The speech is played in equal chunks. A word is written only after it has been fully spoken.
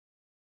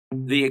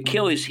The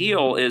Achilles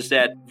heel is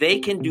that they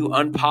can do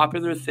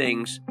unpopular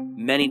things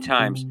many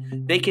times.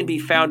 They can be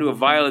found to have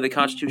violated the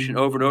Constitution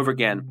over and over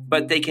again,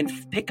 but they can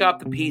pick up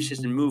the pieces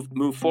and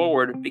move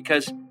forward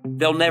because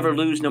they'll never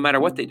lose no matter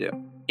what they do.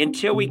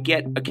 Until we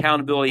get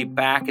accountability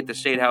back at the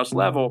state house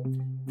level,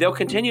 they'll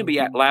continue to be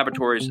at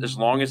laboratories as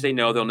long as they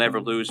know they'll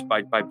never lose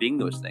by being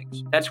those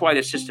things. That's why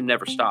the system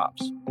never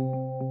stops.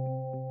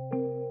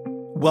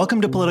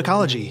 Welcome to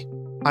Politicology.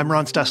 I'm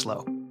Ron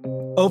Steslow.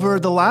 Over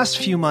the last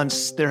few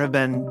months, there have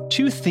been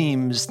two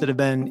themes that have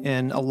been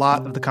in a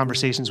lot of the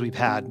conversations we've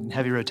had in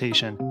heavy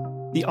rotation.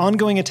 The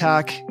ongoing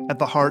attack at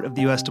the heart of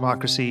the U.S.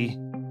 democracy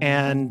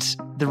and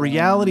the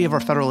reality of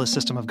our federalist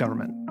system of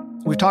government.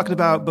 We've talked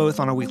about both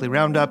on our weekly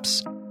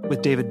roundups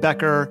with David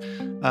Becker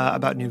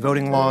about new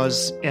voting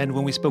laws, and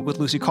when we spoke with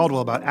Lucy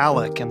Caldwell about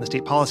ALEC and the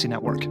State Policy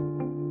Network.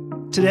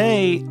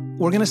 Today,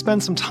 we're going to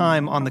spend some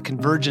time on the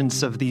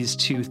convergence of these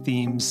two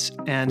themes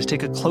and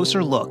take a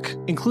closer look,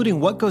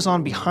 including what goes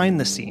on behind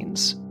the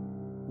scenes.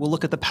 We'll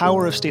look at the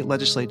power of state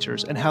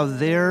legislatures and how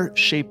they're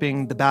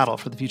shaping the battle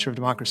for the future of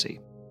democracy.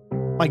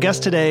 My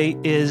guest today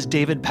is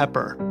David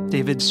Pepper.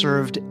 David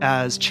served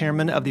as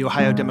chairman of the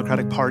Ohio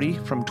Democratic Party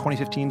from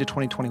 2015 to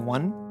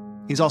 2021.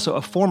 He's also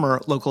a former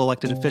local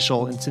elected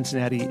official in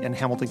Cincinnati and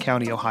Hamilton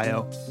County,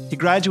 Ohio. He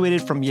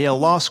graduated from Yale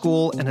Law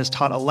School and has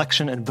taught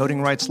election and voting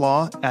rights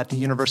law at the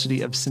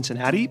University of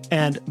Cincinnati.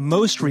 And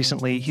most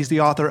recently, he's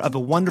the author of a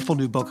wonderful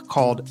new book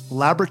called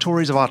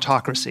Laboratories of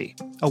Autocracy,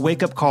 a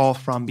wake-up call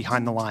from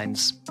behind the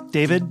lines.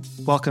 David,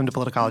 welcome to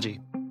Politicology.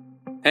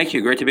 Thank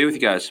you. Great to be with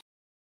you guys.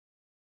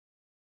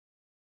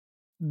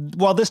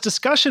 While this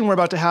discussion we're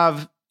about to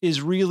have is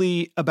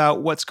really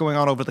about what's going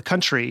on over the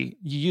country,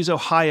 you use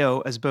Ohio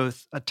as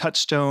both a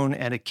touchstone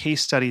and a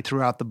case study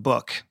throughout the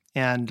book.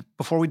 And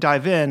before we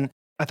dive in,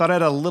 I thought I'd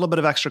add a little bit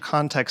of extra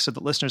context so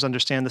that listeners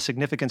understand the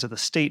significance of the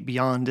state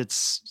beyond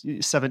its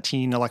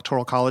 17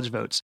 electoral college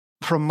votes.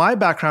 From my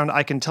background,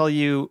 I can tell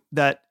you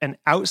that an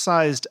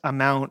outsized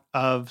amount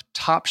of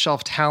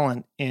top-shelf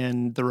talent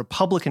in the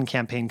Republican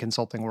campaign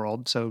consulting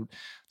world, so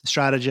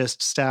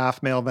strategists,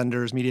 staff, mail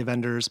vendors, media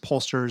vendors,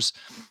 pollsters,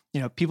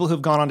 people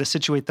who've gone on to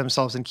situate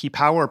themselves in key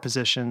power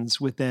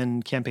positions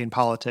within campaign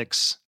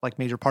politics, like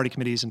major party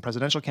committees and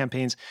presidential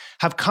campaigns,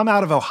 have come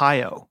out of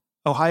Ohio.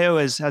 Ohio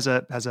has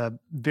a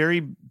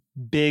very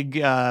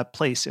big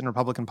place in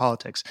Republican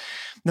politics.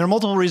 There are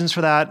multiple reasons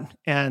for that,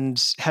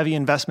 and heavy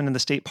investment in the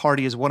state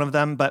party is one of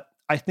them. But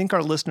I think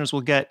our listeners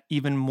will get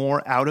even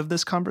more out of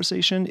this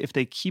conversation if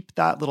they keep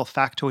that little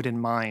factoid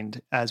in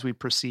mind as we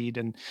proceed.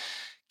 And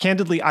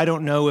candidly, I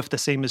don't know if the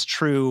same is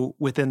true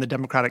within the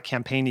Democratic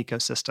campaign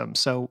ecosystem.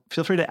 So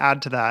feel free to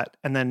add to that.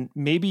 And then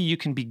maybe you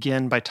can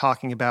begin by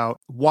talking about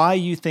why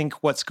you think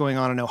what's going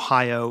on in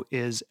Ohio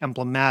is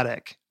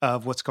emblematic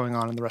of what's going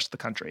on in the rest of the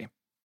country.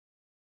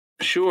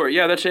 Sure.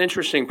 Yeah, that's an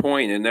interesting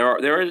point. And there are,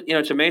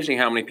 it's amazing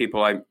how many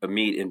people I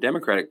meet in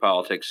Democratic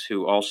politics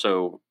who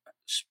also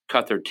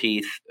cut their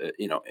teeth,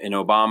 in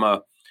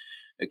Obama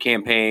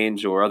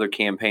campaigns or other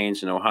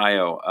campaigns in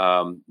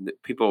Ohio.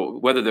 People,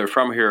 whether they're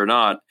from here or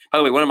not. By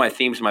the way, one of my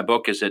themes in my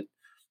book is that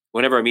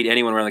whenever I meet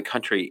anyone around the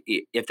country,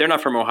 if they're not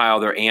from Ohio,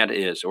 their aunt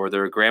is, or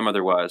their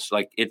grandmother was.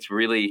 Like, it's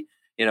really,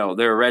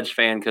 they're a Reds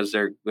fan because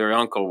their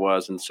uncle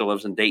was and still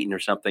lives in Dayton or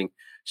something.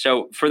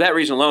 So for that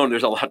reason alone,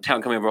 there's a lot of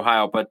talent coming from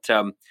Ohio. But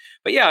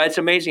yeah, it's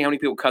amazing how many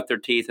people cut their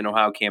teeth in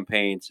Ohio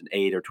campaigns in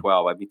 8 or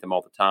 12. I meet them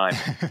all the time.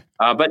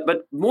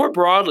 But more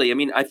broadly,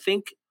 I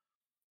think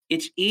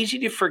it's easy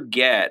to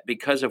forget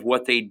because of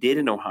what they did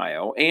in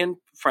Ohio and,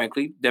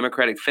 frankly,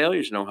 Democratic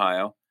failures in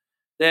Ohio,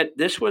 that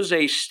this was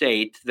a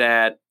state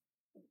that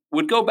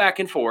would go back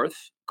and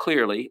forth,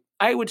 clearly.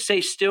 I would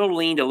say still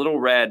leaned a little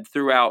red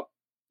throughout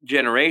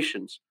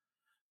generations.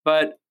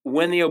 But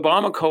when the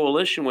Obama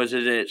coalition was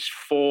in its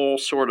full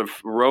sort of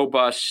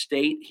robust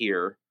state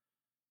here,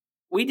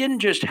 we didn't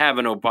just have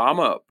an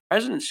Obama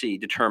presidency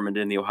determined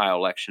in the Ohio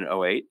election in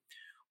 2008.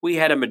 We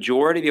had a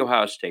majority of the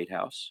Ohio State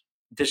House.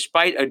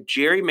 Despite a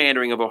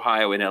gerrymandering of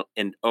Ohio in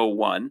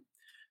 2001,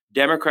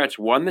 Democrats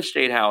won the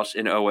state house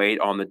in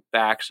 2008 on the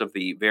backs of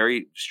the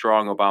very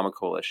strong Obama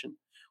coalition.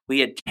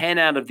 We had 10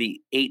 out of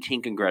the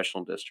 18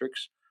 congressional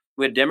districts.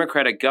 We had a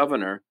Democratic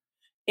governor,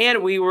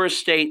 and we were a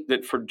state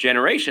that for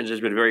generations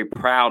has been very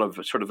proud of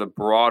sort of a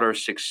broader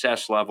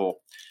success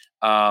level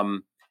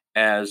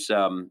as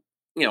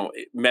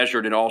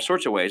measured in all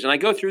sorts of ways. And I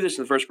go through this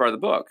in the first part of the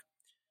book.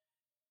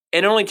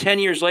 And only 10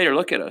 years later,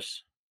 look at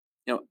us.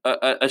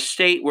 A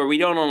state where we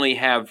don't only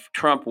have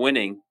Trump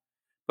winning,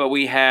 but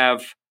we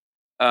have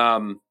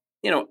a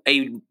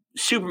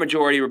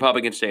supermajority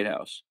Republican state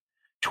house,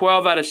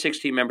 12 out of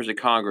 16 members of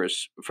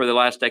Congress for the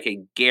last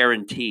decade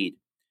guaranteed,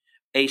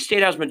 a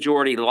state house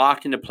majority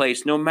locked into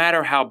place no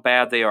matter how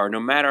bad they are, no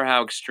matter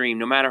how extreme,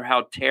 no matter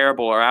how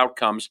terrible our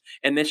outcomes.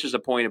 And this is a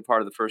point of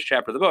part of the first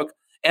chapter of the book.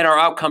 And our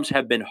outcomes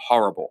have been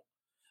horrible.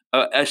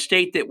 A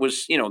state that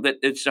was, that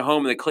it's the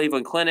home of the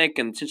Cleveland Clinic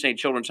and Cincinnati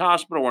Children's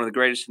Hospital, one of the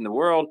greatest in the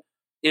world,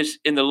 is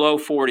in the low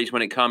 40s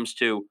when it comes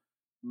to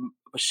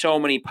so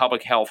many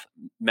public health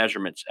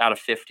measurements out of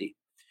 50.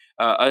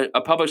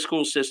 A public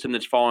school system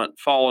that's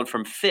fallen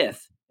from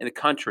 5th in the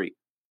country,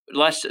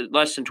 less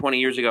than 20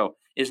 years ago,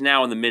 is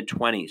now in the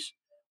mid-20s.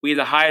 We have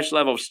the highest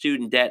level of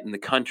student debt in the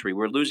country.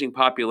 We're losing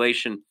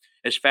population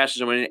as fast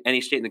as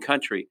any state in the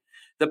country.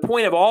 The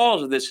point of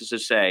all of this is to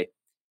say,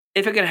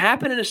 if it can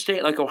happen in a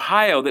state like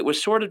Ohio that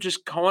was sort of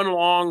just going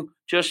along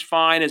just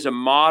fine as a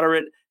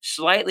moderate,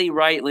 slightly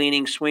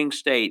right-leaning swing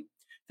state,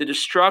 the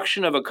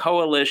destruction of a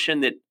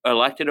coalition that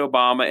elected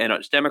Obama and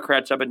it's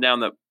Democrats up and down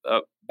the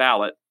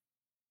ballot,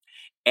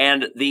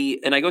 and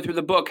I go through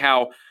the book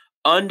how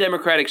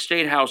undemocratic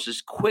state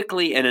houses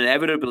quickly and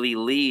inevitably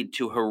lead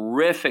to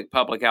horrific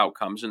public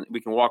outcomes, and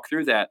we can walk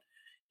through that.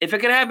 If it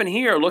can happen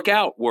here, look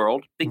out,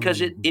 world, because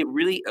it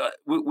really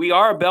we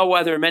are a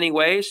bellwether in many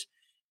ways,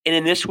 and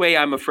in this way,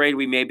 I'm afraid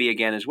we may be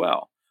again as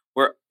well.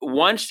 Where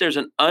once there's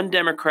an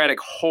undemocratic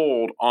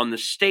hold on the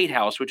state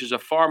house, which is a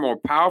far more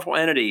powerful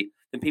entity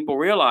than people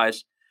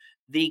realize,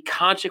 the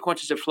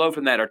consequences that flow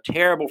from that are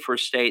terrible for a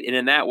state, and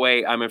in that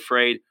way, I'm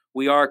afraid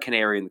we are a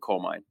canary in the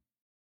coal mine.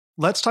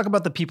 Let's talk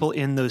about the people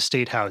in those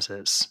state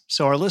houses.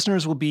 So our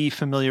listeners will be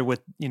familiar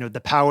with,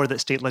 the power that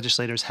state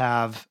legislators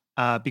have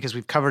because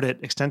we've covered it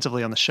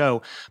extensively on the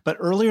show. But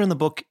earlier in the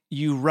book,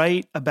 you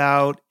write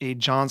about a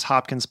Johns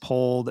Hopkins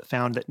poll that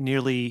found that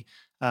nearly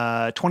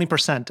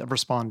 20% of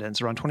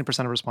respondents, around 20%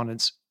 of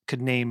respondents,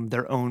 could name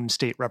their own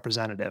state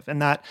representative.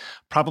 And that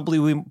probably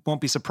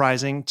won't be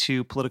surprising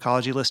to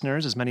politicology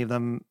listeners, as many of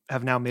them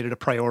have now made it a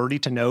priority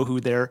to know who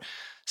their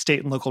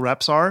state and local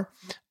reps are.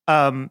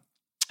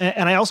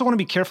 And I also want to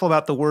be careful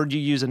about the word you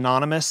use,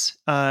 anonymous,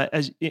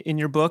 as in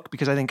your book,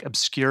 because I think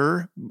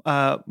obscure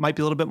might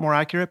be a little bit more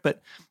accurate.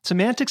 But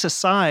semantics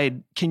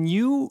aside, can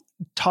you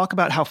talk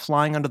about how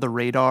flying under the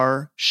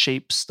radar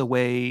shapes the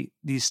way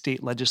these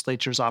state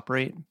legislatures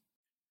operate?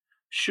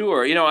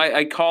 Sure.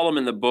 I call them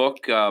in the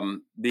book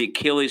the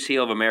Achilles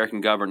heel of American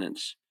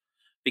governance,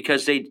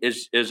 because they,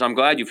 as I'm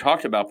glad you've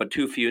talked about, but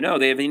too few know,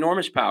 they have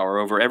enormous power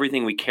over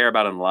everything we care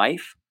about in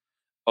life,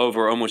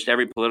 over almost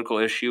every political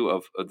issue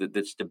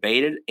that's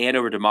debated, and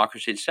over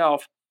democracy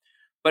itself.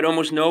 But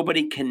almost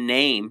nobody can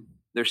name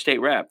their state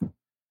rep.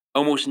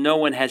 Almost no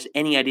one has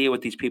any idea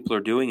what these people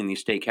are doing in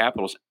these state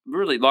capitals,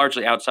 really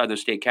largely outside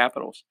those state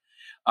capitals,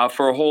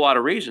 for a whole lot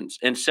of reasons.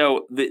 And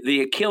so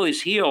the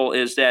Achilles heel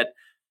is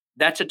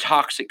that's a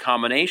toxic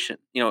combination.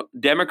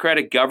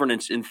 Democratic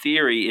governance in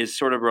theory is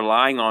sort of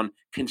relying on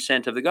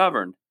consent of the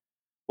governed.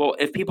 Well,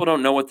 if people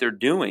don't know what they're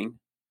doing,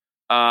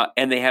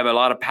 and they have a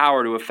lot of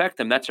power to affect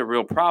them, that's a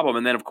real problem.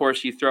 And then, of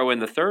course, you throw in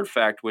the third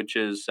fact, which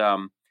is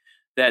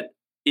that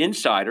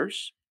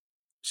insiders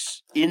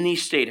in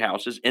these state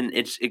houses, and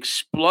it's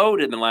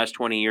exploded in the last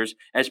 20 years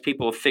as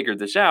people have figured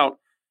this out,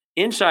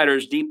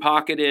 insiders,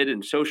 deep-pocketed,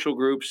 and social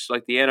groups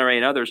like the NRA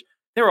and others,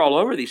 they're all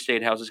over these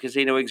state houses because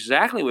they know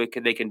exactly what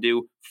they can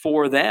do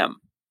for them.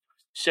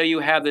 So you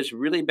have this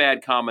really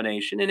bad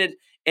combination, and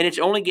it's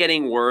only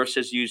getting worse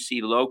as you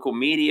see local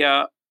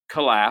media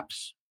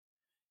collapse,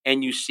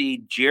 and you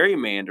see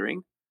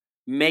gerrymandering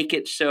make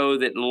it so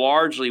that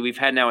largely we've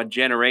had now a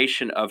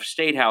generation of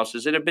state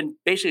houses that have been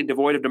basically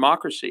devoid of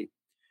democracy.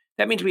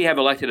 That means we have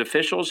elected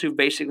officials who've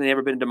basically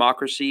never been in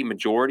democracy,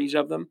 majorities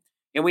of them,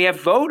 and we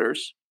have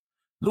voters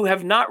who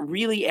have not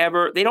really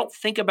they don't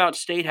think about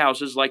state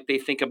houses like they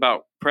think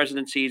about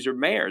presidencies or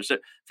mayors.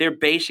 They're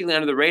basically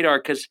under the radar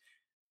because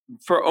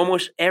for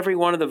almost every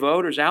one of the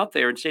voters out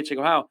there in states like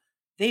Ohio,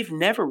 they've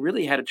never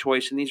really had a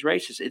choice in these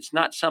races. It's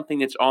not something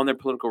that's on their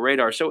political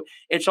radar. So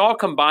it's all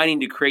combining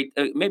to create,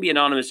 maybe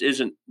anonymous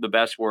isn't the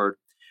best word,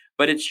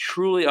 but it's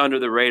truly under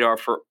the radar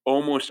for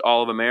almost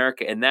all of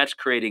America. And that's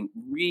creating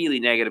really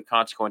negative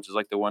consequences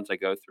like the ones I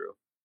go through.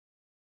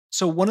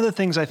 So one of the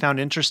things I found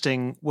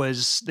interesting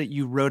was that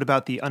you wrote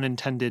about the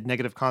unintended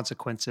negative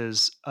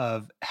consequences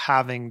of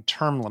having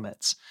term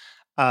limits.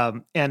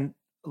 And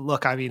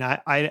look, I mean,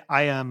 I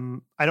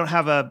don't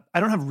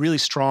have really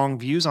strong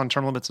views on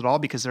term limits at all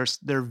because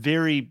they're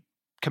very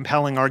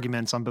compelling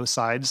arguments on both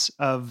sides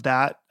of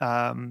that.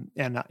 And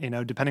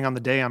depending on the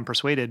day, I'm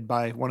persuaded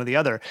by one or the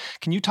other.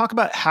 Can you talk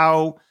about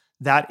how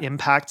that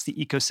impacts the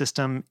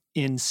ecosystem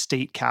in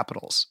state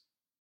capitals?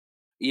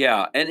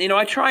 Yeah. And,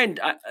 I try and,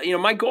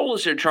 my goal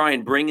is to try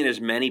and bring in as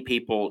many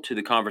people to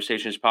the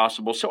conversation as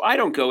possible. So I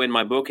don't go in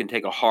my book and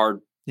take a hard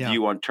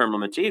view on term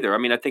limits either. I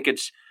mean, I think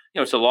it's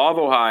the law of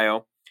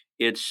Ohio.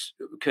 It's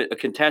a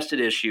contested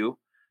issue.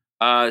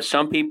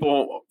 Some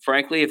people,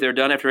 frankly, if they're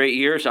done after 8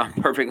 years, I'm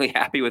perfectly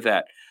happy with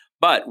that.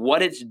 But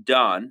what it's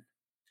done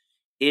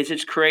is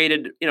it's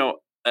created,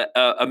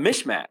 a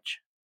mismatch.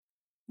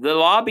 The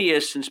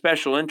lobbyists and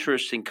special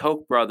interests in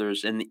Koch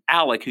brothers and the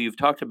ALEC, who you've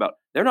talked about,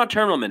 they're not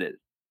term limited.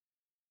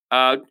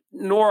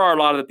 Nor are a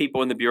lot of the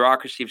people in the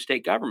bureaucracy of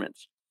state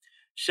governments.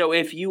 So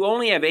if you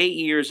only have 8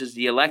 years as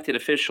the elected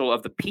official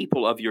of the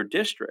people of your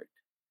district,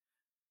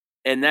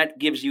 and that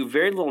gives you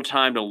very little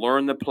time to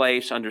learn the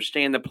place,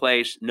 understand the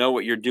place, know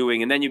what you're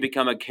doing, and then you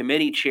become a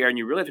committee chair and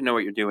you really have to know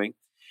what you're doing,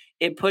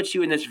 it puts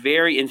you in this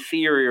very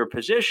inferior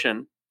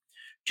position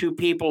to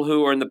people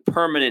who are in the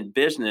permanent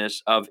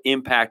business of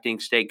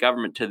impacting state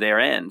government to their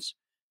ends.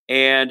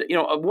 And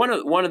one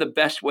of the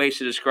best ways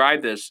to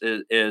describe this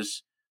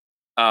is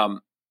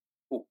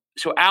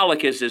so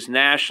ALEC is this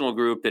national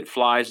group that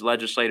flies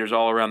legislators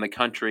all around the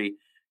country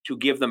to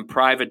give them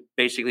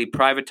basically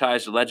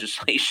privatized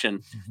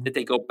legislation that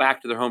they go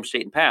back to their home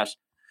state and pass.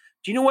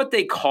 Do you know what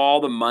they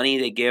call the money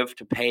they give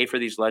to pay for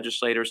these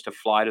legislators to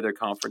fly to their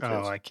Oh,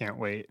 conferences? I can't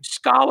wait.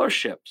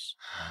 Scholarships.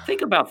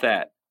 Think about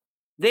that.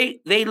 They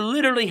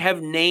literally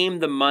have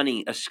named the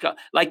money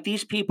like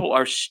these people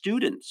are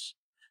students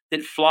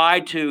that fly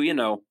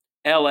to,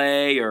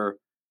 LA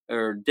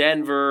or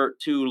Denver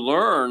to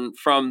learn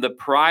from the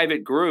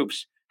private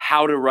groups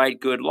how to write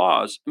good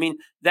laws. I mean,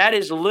 that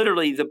is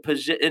literally the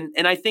position.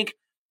 And I think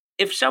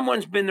if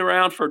someone's been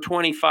around for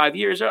 25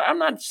 years, I'm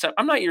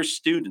not your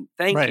student.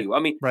 Thank Right. you. I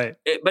mean, Right.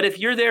 but if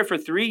you're there for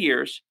 3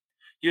 years,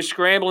 you're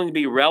scrambling to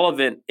be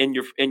relevant in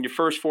your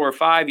first 4 or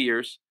 5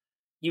 years.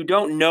 You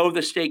don't know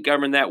the state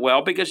government that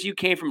well because you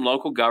came from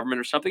local government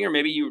or something, or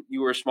maybe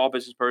you were a small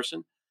business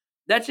person.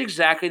 That's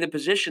exactly the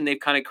position they've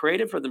kind of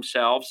created for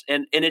themselves.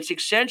 And it's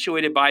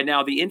accentuated by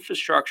now the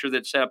infrastructure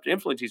that's set up to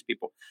influence these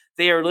people.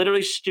 They are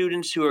literally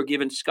students who are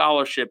given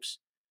scholarships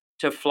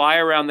to fly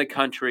around the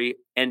country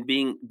and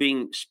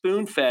being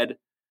spoon-fed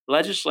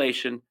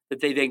legislation that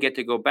they then get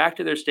to go back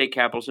to their state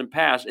capitals and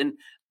pass. And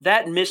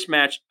that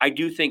mismatch, I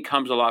do think,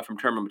 comes a lot from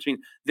term limits. I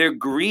mean, they're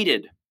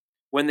greeted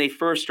when they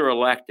first are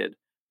elected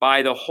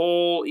by the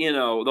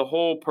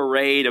whole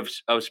parade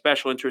of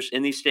special interests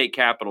in these state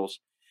capitals.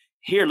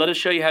 Here, let us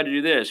show you how to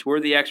do this.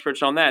 We're the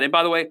experts on that. And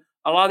by the way,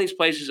 a lot of these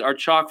places are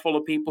chock full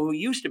of people who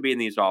used to be in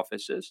these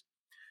offices.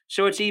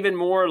 So it's even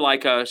more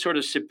like a sort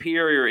of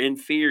superior,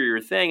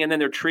 inferior thing. And then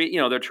they're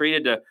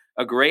treated to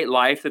a great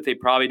life that they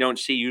probably don't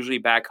see usually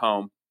back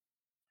home.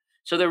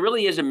 So there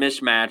really is a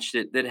mismatch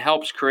that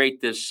helps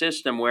create this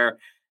system where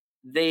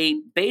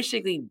they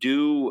basically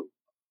do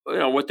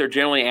what they're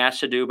generally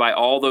asked to do by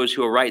all those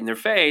who are right in their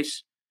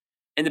face,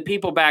 and the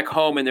people back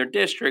home in their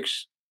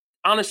districts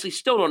honestly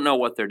still don't know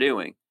what they're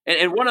doing.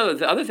 And one of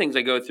the other things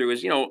I go through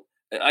is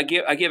I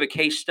give a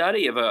case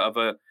study of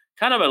a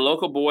kind of a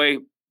local boy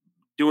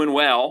doing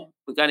well,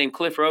 a guy named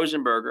Cliff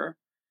Rosenberger.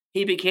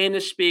 He became the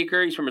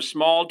speaker. He's from a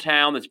small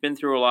town that's been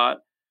through a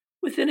lot.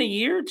 Within a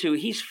year or two,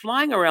 he's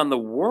flying around the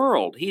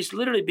world. He's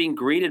literally being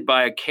greeted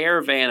by a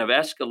caravan of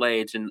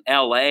Escalades in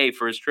LA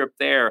for his trip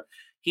there.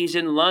 He's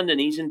in London.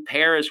 He's in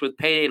Paris with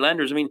payday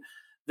lenders. I mean,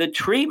 the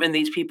treatment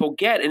these people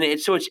get, and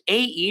it's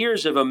 8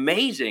 years of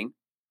amazing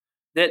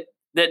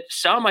that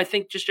some I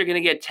think just are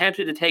going to get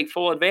tempted to take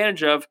full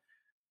advantage of,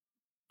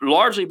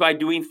 largely by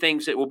doing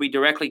things that will be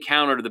directly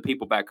counter to the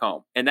people back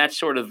home. And that's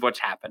sort of what's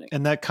happening.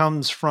 And that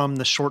comes from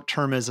the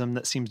short-termism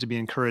that seems to be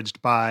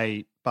encouraged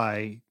by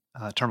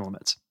term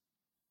limits.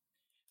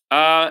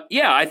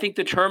 Yeah, I think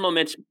the term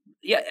limits.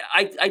 Yeah,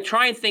 I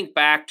try and think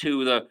back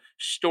to the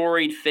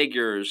storied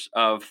figures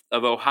of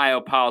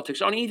Ohio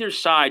politics on either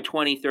side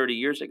 20, 30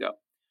 years ago.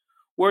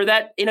 Where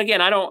that, and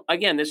again,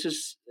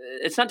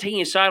 it's not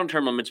taking a side on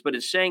term limits, but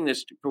it's saying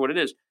this for what it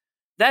is.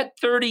 That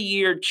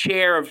 30-year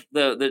chair of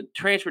the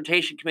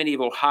Transportation Committee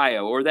of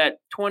Ohio, or that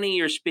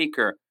 20-year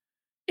speaker,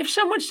 if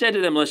someone said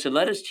to them, listen,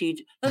 let us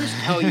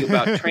tell you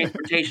about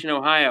Transportation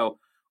Ohio,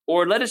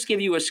 or let us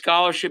give you a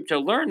scholarship to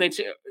learn, they'd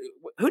say,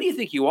 who do you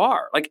think you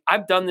are? Like,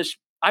 I've done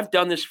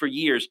this for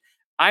years.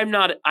 I'm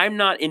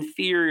not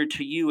inferior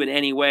to you in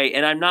any way,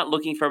 and I'm not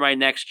looking for my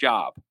next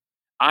job.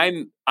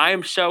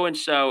 I'm so and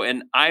so,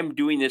 and I'm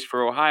doing this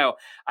for Ohio.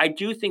 I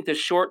do think the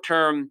short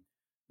term,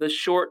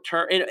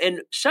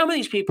 and some of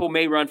these people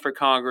may run for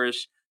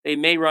Congress, they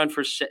may run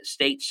for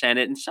state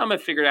Senate, and some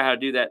have figured out how to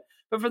do that.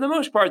 But for the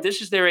most part,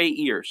 this is their 8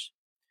 years.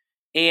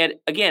 And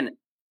again,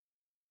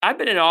 I've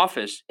been in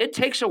office. It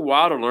takes a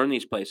while to learn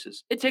these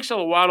places. It takes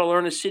a while to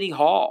learn a city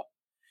hall.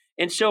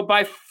 And so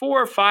by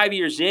 4 or 5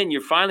 years in,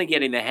 you're finally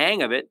getting the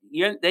hang of it.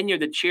 Then you're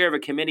the chair of a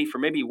committee for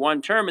maybe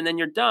one term, and then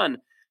you're done.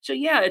 So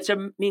yeah,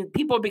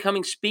 people are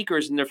becoming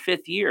speakers in their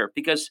 5th year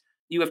because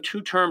you have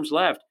 2 terms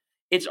left.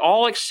 It's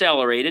all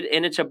accelerated,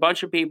 and it's a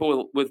bunch of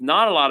people with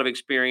not a lot of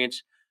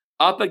experience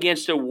up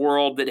against a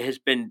world that has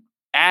been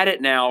at it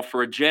now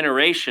for a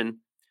generation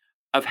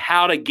of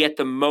how to get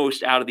the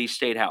most out of these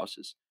state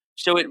houses.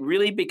 So it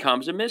really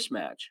becomes a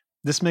mismatch.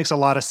 This makes a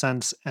lot of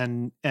sense,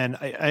 and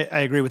I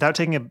agree. Without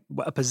taking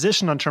a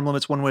position on term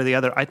limits one way or the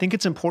other, I think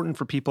it's important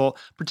for people,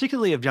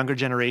 particularly of younger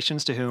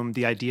generations, to whom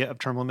the idea of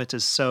term limits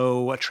is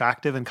so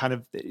attractive and kind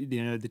of,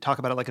 they talk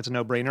about it like it's a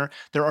no-brainer.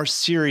 There are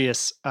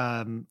serious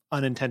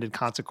unintended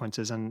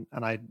consequences, and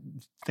I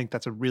think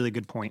that's a really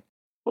good point.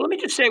 Well, let me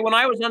just say, when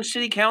I was on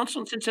city council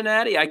in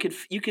Cincinnati,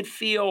 you could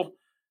feel,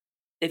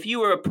 if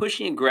you were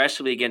pushing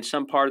aggressively against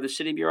some part of the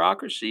city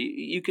bureaucracy,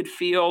 you could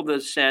feel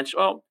the sense,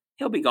 well,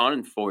 he'll be gone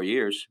in 4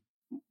 years.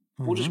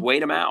 We'll just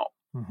wait him out.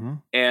 Mm-hmm.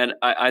 And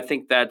I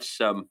think that's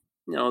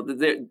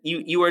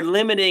you are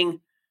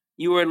limiting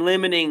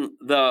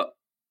the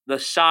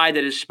side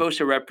that is supposed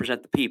to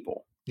represent the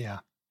people. Yeah.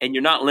 And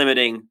you're not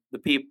limiting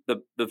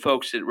the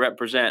folks that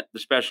represent the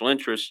special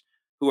interests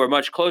who are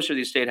much closer to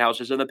these state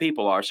houses than the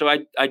people are. So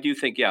I do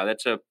think, yeah,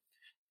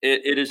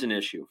 it is an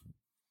issue.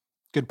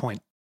 Good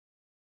point.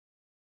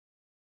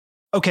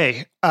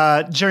 Okay,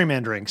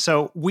 gerrymandering.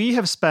 So we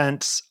have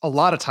spent a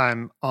lot of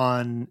time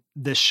on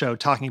this show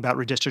talking about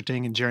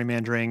redistricting and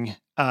gerrymandering.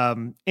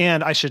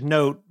 And I should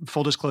note,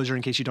 full disclosure,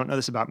 in case you don't know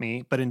this about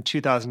me, but in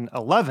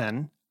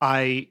 2011,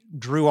 I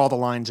drew all the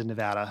lines in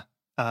Nevada,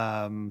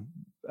 and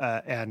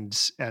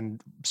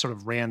sort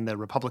of ran the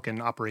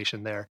Republican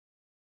operation there.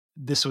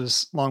 This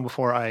was long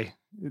before I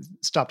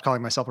stopped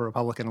calling myself a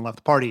Republican and left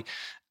the party.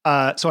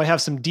 So I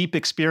have some deep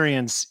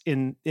experience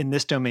in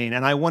this domain,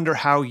 and I wonder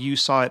how you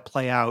saw it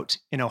play out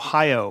in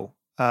Ohio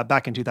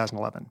back in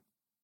 2011.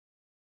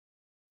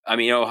 I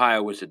mean,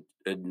 Ohio was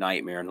a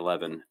nightmare in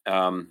 11.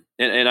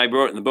 And I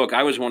wrote in the book,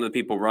 I was one of the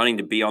people running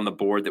to be on the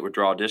board that would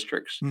draw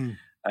districts. Mm.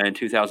 In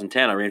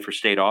 2010, I ran for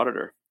state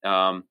auditor.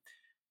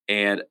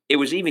 And it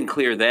was even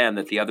clear then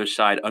that the other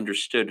side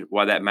understood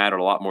why that mattered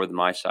a lot more than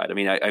my side. I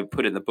mean, I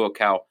put in the book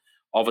how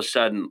all of a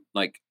sudden,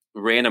 like,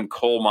 random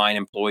coal mine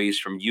employees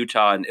from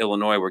Utah and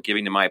Illinois were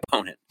giving to my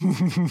opponent.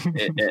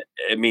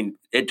 I mean,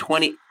 at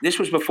 20, this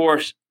was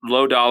before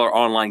low dollar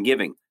online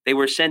giving. They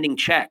were sending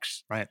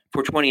checks Right.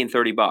 for 20 and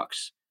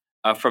 $30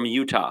 from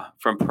Utah,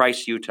 from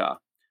Price, Utah.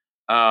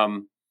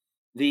 So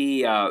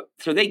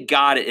they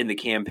got it in the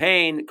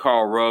campaign.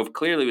 Karl Rove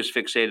clearly was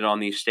fixated on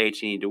these states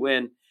he needed to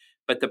win.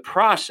 But the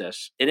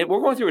process, and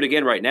we're going through it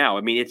again right now.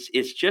 I mean,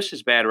 it's just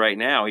as bad right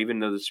now, even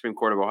though the Supreme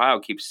Court of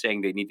Ohio keeps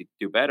saying they need to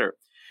do better.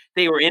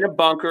 They were in a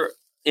bunker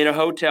in a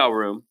hotel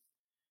room,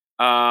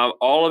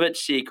 all of it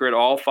secret,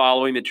 all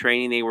following the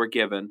training they were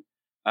given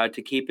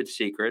to keep it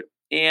secret.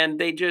 And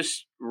they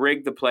just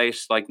rigged the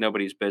place like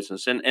nobody's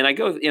business. And I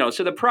go,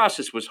 so the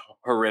process was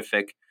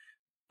horrific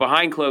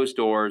behind closed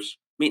doors.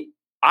 I mean,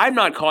 I'm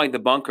not calling the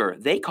bunker.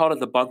 They called it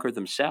the bunker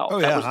themselves.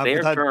 Oh, That yeah. was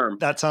their term.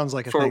 That sounds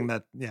like a thing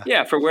that, yeah.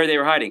 Yeah, for where they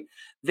were hiding.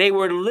 They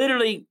were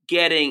literally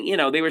getting,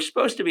 they were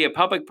supposed to be a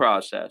public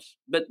process.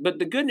 But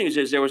the good news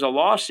is there was a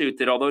lawsuit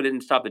that, although it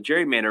didn't stop the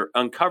gerrymander,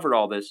 uncovered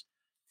all this.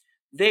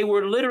 They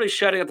were literally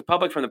shutting out the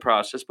public from the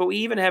process. But we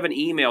even have an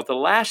email at the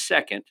last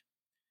second.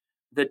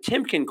 The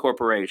Timken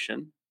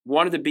Corporation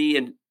wanted to be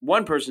in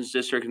one person's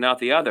district and not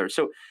the other.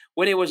 So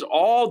when it was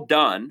all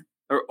done,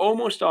 or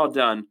almost all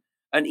done,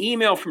 an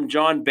email from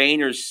John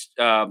Boehner's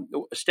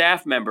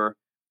staff member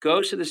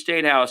goes to the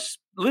State House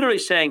literally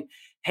saying,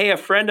 hey, a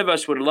friend of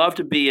us would love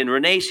to be in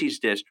Renese's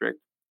district.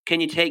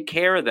 Can you take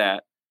care of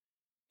that?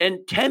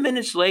 And 10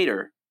 minutes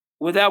later,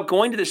 without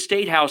going to the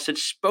State House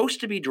that's supposed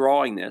to be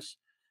drawing this,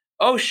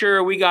 oh,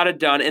 sure, we got it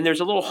done. And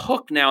there's a little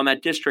hook now in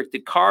that district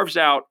that carves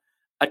out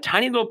a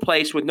tiny little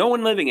place with no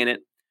one living in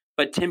it,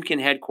 but Timken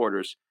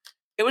headquarters.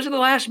 It was at the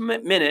last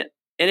minute,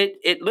 and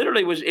it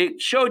literally was. It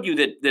showed you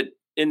that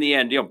in the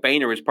end,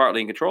 Boehner was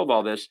partly in control of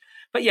all this.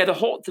 But yeah,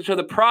 so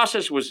the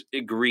process was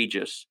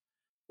egregious,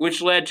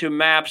 which led to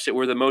maps that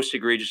were the most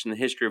egregious in the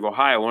history of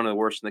Ohio, one of the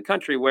worst in the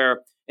country.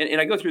 Where,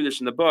 and I go through this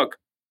in the book,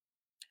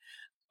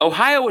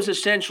 Ohio was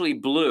essentially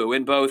blue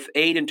in both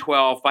 8 and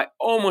 12 by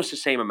almost the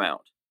same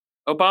amount.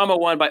 Obama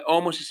won by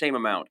almost the same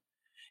amount.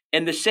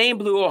 And the same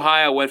blue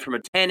Ohio went from a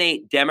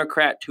 10-8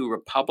 Democrat to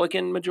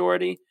Republican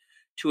majority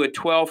to a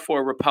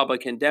 12-4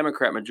 Republican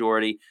Democrat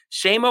majority.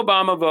 Same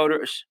Obama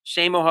voters,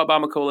 same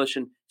Obama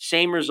coalition,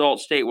 same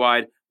result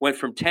statewide, went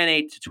from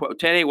 10-8 to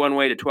 10-8 one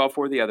way to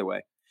 12-4 the other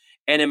way.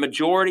 And a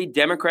majority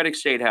Democratic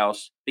state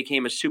house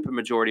became a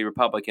supermajority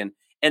Republican.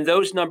 And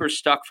those numbers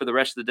stuck for the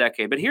rest of the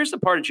decade. But here's the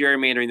part of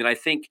gerrymandering that I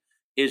think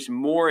is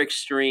more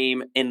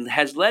extreme and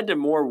has led to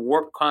more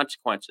warped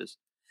consequences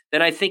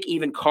than I think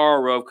even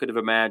Karl Rove could have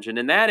imagined.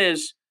 And that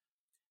is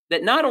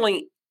that not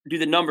only do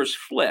the numbers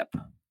flip,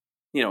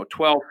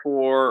 12-4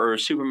 or a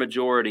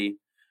supermajority,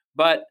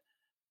 but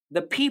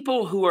the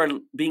people who are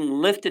being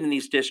lifted in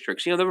these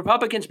districts, the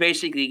Republicans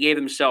basically gave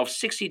themselves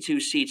 62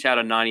 seats out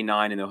of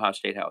 99 in the Ohio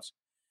State House.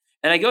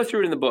 And I go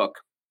through it in the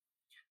book.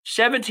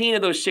 17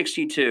 of those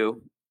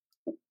 62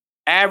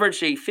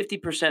 averaged a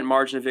 50%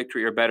 margin of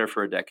victory or better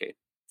for a decade.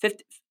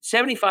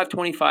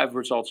 75-25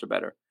 results are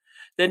better.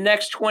 The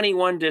next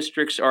 21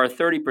 districts are a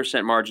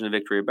 30% margin of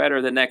victory or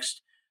better. The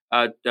next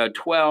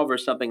 12 or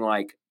something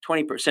like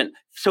 20%.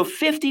 So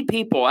 50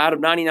 people out of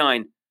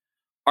 99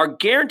 are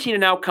guaranteed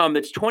an outcome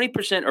that's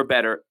 20% or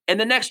better. And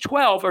the next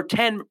 12 are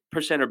 10%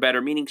 or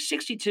better, meaning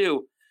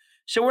 62.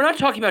 So we're not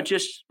talking about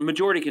just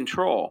majority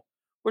control.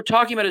 We're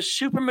talking about a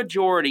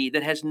supermajority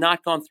that has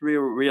not gone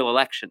through real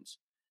elections.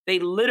 They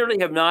literally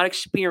have not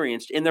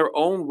experienced in their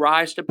own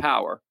rise to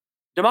power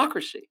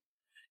democracy.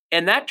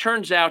 And that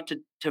turns out to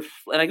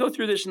and I go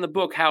through this in the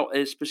book, how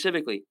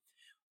specifically,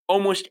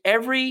 almost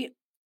every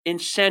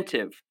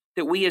incentive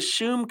that we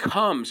assume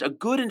comes, a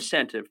good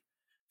incentive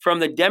from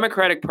the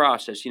democratic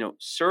process,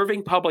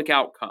 serving public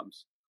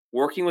outcomes,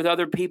 working with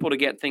other people to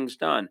get things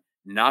done,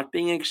 not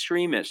being an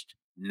extremist,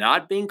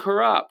 not being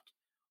corrupt.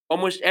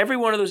 Almost every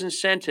one of those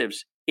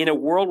incentives in a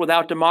world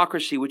without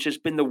democracy, which has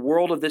been the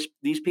world of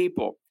these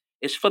people,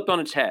 is flipped on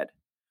its head,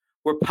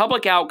 where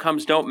public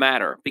outcomes don't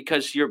matter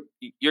because you're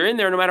in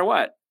there no matter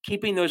what.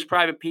 Keeping those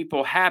private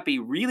people happy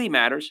really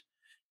matters,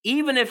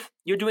 even if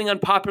you're doing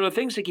unpopular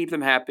things to keep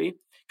them happy,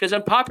 because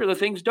unpopular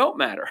things don't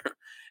matter.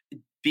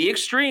 Be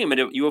extreme,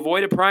 and you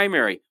avoid a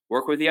primary.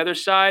 Work with the other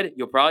side,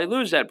 you'll probably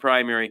lose that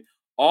primary.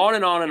 On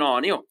and on and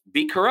on.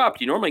 Be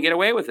corrupt. You normally get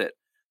away with it.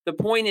 The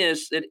point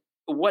is that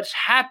what's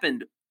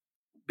happened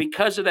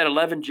because of that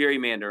 11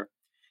 gerrymander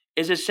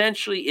is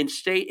essentially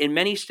in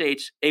many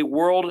states a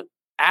world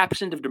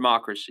absent of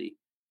democracy,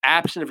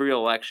 absent of real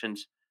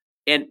elections.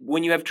 And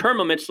when you have term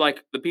limits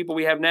like the people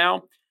we have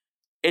now,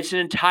 it's an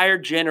entire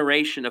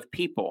generation of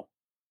people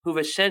who've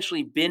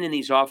essentially been in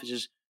these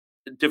offices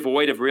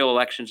devoid of real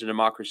elections and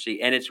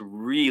democracy, and it's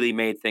really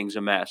made things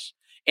a mess.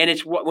 And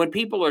it's when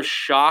people are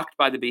shocked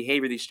by the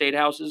behavior of these state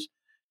houses,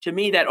 to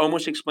me, that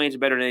almost explains it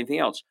better than anything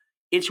else.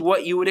 It's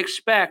what you would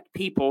expect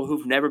people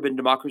who've never been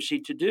democracy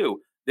to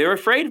do. They're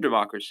afraid of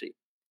democracy.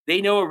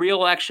 They know a real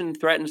election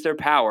threatens their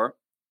power.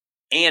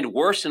 And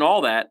worse than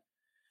all that,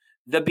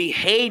 the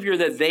behavior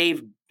that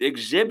they've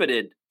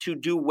exhibited to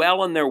do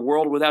well in their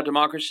world without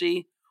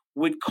democracy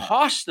would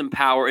cost them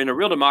power in a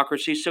real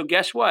democracy. So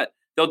guess what?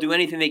 They'll do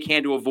anything they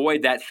can to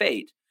avoid that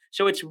fate.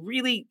 So it's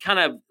really kind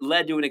of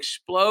led to an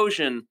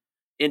explosion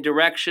in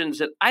directions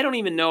that I don't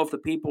even know if the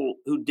people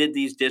who did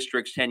these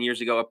districts 10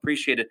 years ago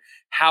appreciated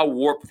how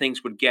warped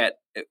things would get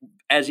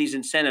as these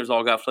incentives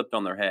all got flipped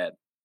on their head.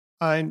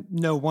 I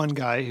know one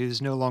guy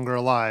who's no longer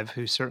alive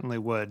who certainly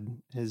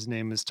would. His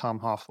name is Tom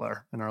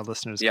Hoffler, and our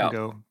listeners can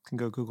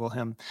go Google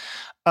him.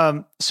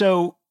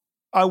 So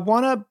I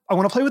want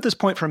to play with this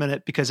point for a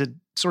minute because it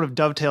sort of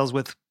dovetails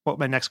with what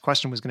my next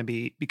question was going to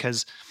be.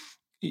 Because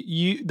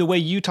the way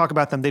you talk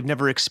about them, they've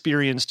never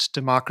experienced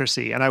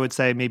democracy, and I would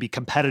say maybe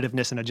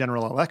competitiveness in a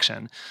general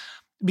election.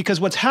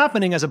 Because what's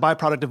happening as a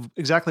byproduct of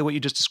exactly what you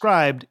just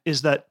described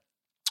is that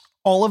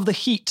all of the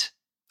heat,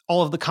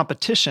 all of the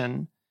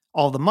competition,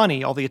 all the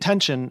money, all the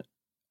attention,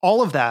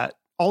 all of that,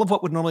 all of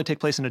what would normally take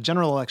place in a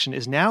general election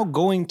is now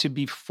going to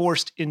be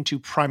forced into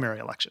primary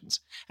elections.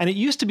 And it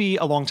used to be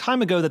a long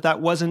time ago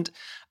that wasn't,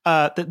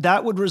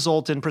 that would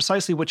result in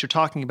precisely what you're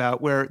talking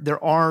about, where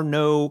there are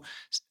no,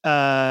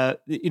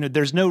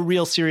 there's no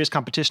real serious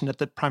competition at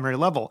the primary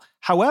level.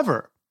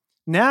 However,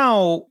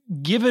 now,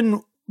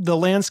 given the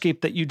landscape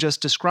that you just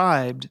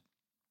described,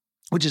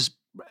 which is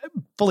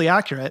fully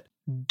accurate,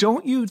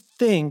 don't you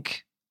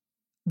think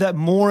that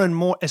more and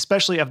more,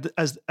 especially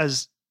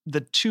as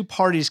the two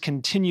parties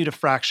continue to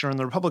fracture and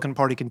the Republican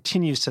Party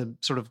continues to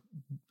sort of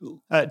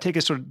take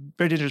a sort of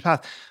very dangerous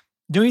path,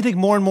 don't you think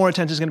more and more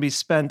attention is going to be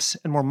spent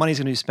and more money is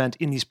going to be spent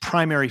in these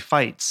primary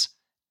fights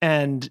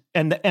and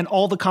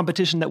all the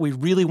competition that we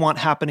really want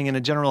happening in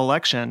a general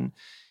election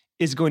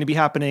is going to be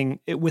happening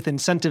with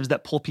incentives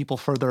that pull people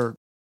further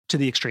to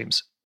the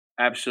extremes?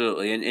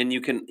 Absolutely. And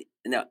you can,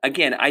 now,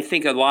 again, I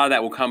think a lot of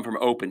that will come from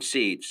open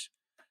seats.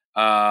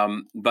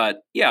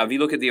 But yeah, if you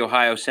look at the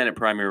Ohio Senate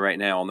primary right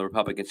now on the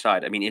Republican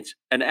side, I mean, it's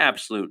an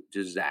absolute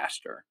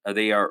disaster.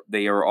 They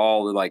are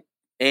all like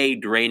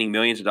draining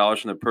millions of dollars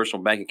from their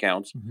personal bank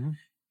accounts. Mm-hmm.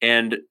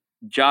 And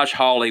Josh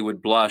Hawley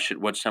would blush at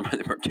what some of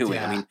them are doing.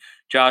 Yeah. I mean,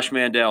 Josh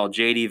Mandel,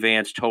 J.D.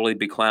 Vance totally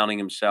beclowning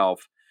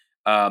himself,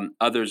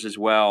 others as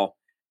well.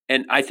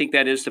 And I think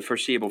that is the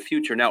foreseeable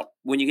future. Now,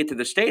 when you get to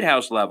the state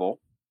house level,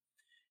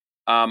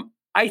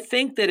 I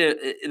think that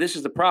this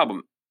is the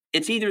problem.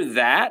 It's either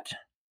that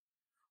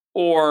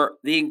or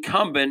the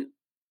incumbent,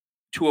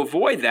 to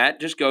avoid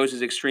that, just goes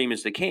as extreme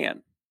as they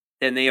can.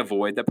 Then they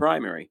avoid the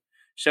primary.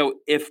 So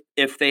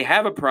if they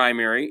have a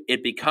primary,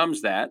 it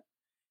becomes that.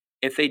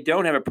 If they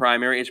don't have a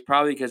primary, it's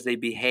probably because they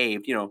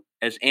behaved,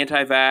 as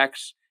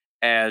anti-vax,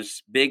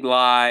 as big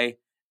lie,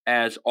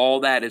 as all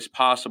that is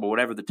possible,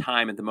 whatever the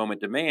time at the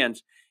moment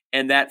demands,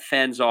 and that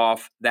fends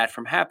off that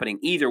from happening.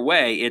 Either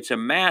way, it's a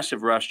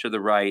massive rush to the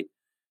right.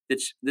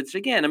 That's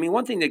again, I mean,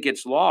 one thing that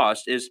gets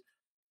lost is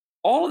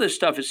all of this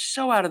stuff is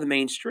so out of the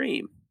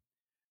mainstream,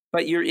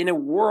 but you're in a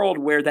world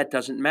where that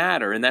doesn't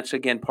matter. And that's,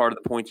 again, part of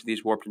the points of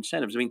these warped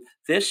incentives. I mean,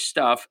 this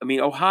stuff,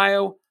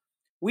 Ohio,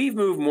 we've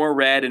moved more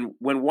red. And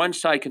when one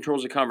side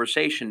controls the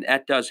conversation,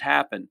 that does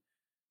happen.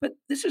 But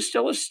this is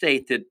still a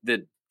state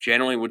that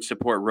generally would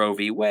support Roe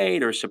v.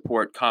 Wade or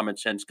support common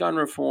sense gun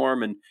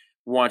reform and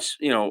wants,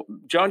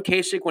 John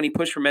Kasich, when he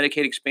pushed for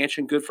Medicaid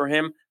expansion, good for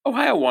him.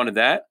 Ohio wanted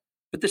that.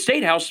 But the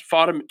state house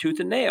fought him tooth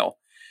and nail.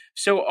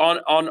 So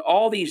on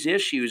all these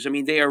issues,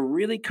 they are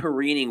really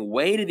careening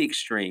way to the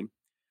extreme,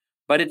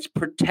 but it's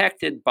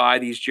protected by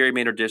these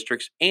gerrymander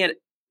districts, and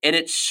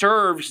it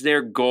serves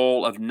their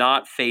goal of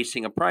not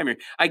facing a primary.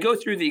 I go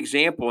through the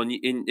example, and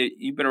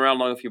you've been around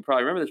long enough, you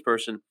probably remember this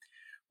person,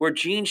 where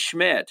Jean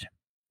Schmidt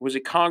was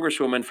a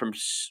congresswoman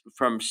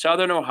from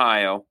Southern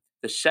Ohio,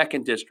 the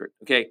 2nd district,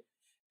 okay,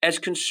 as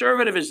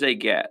conservative as they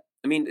get.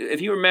 If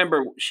you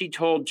remember, she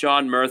told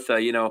John Murtha,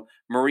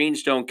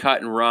 Marines don't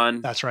cut and run.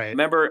 That's right.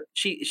 Remember,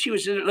 she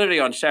was literally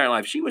on Saturday Night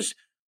Live. She was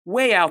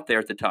way out there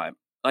at the time.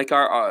 Like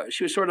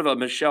she was sort of a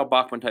Michelle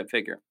Bachmann type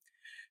figure.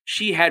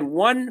 She had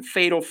one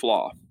fatal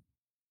flaw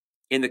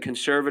in the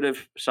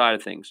conservative side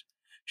of things.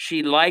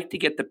 She liked to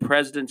get the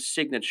president's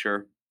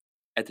signature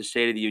at the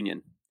State of the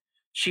Union.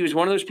 She was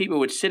one of those people who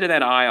would sit in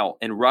that aisle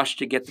and rush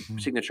to get the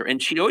signature. And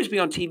she'd always be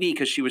on TV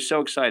because she was so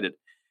excited.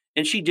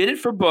 And she did it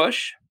for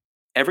Bush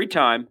every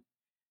time.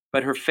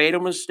 But her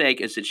fatal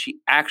mistake is that she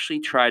actually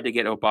tried to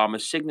get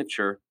Obama's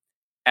signature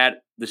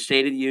at the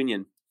State of the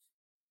Union.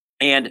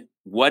 And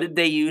what did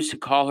they use to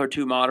call her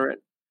too moderate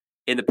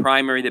in the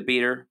primary that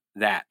beat her?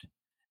 That.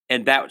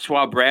 And that's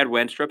why Brad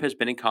Wenstrup has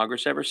been in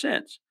Congress ever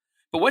since.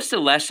 But what's the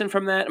lesson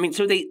from that? I mean,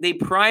 so they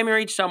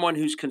primaried someone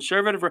who's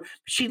conservative.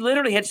 She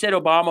literally had said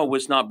Obama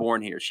was not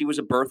born here. She was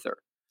a birther.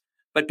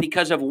 But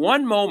because of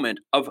one moment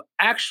of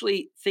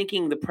actually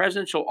thinking the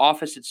presidential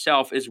office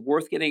itself is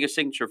worth getting a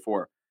signature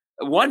for,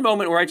 one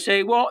moment where I'd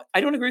say, well,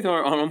 I don't agree with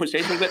her on almost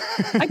anything, but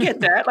I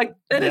get that. Like,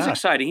 that is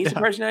exciting. He's the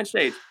president of the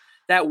United States.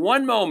 That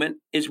one moment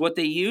is what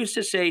they used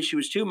to say she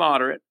was too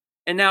moderate.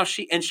 And now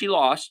she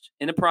lost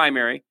in the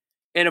primary.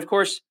 And of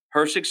course,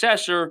 her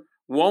successor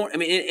won't. I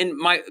mean,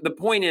 the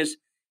point is,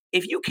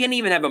 if you can't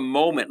even have a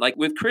moment like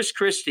with Chris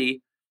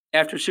Christie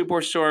after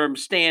Superstorm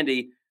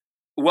Sandy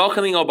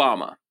welcoming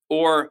Obama,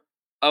 or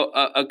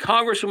a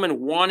congresswoman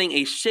wanting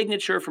a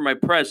signature from my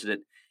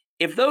president,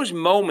 if those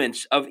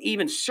moments of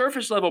even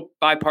surface level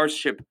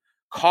bipartisanship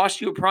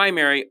cost you a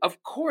primary,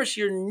 of course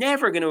you're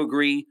never going to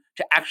agree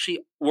to actually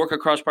work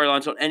across party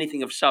lines on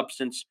anything of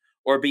substance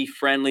or be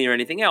friendly or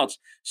anything else.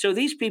 So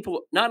these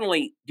people, not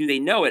only do they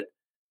know it,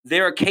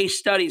 there are case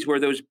studies where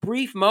those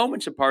brief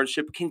moments of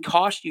partisanship can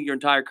cost you your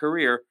entire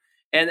career.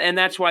 And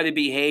that's why the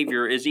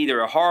behavior is either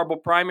a horrible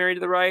primary to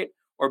the right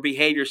or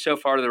behavior so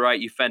far to the right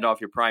you fend off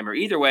your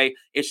primary. Either way,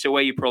 it's the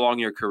way you prolong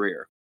your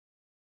career.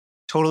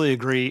 Totally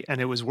agree.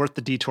 And it was worth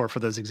the detour for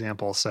those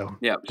examples. So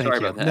yeah, thank sorry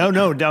you. about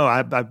that. No,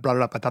 I brought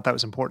it up. I thought that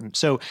was important.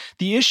 So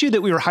the issue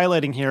that we were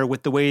highlighting here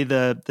with the way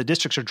the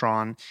districts are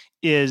drawn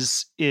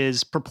is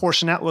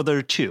proportionality. Well, there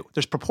are two.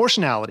 There's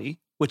proportionality,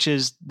 which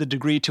is the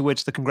degree to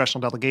which the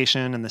congressional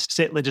delegation and the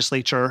state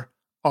legislature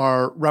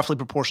are roughly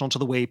proportional to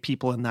the way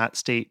people in that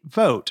state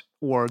vote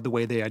or the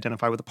way they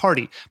identify with the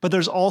party. But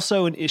there's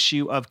also an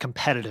issue of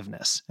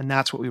competitiveness, and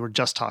that's what we were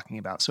just talking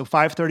about. So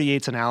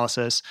 538's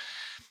analysis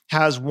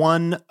has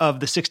one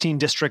of the 16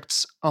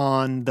 districts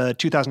on the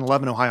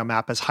 2011 Ohio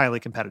map as highly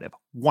competitive.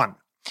 One.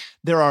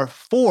 There are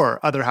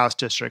 4 other House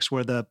districts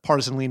where the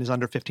partisan lean is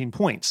under 15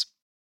 points.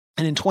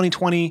 And in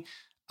 2020,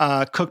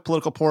 Cook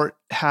Political Report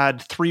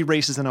had 3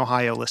 races in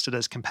Ohio listed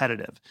as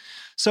competitive.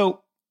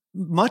 So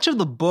much of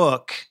the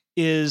book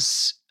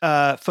is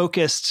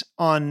focused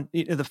on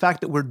the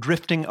fact that we're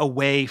drifting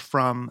away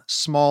from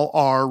small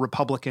r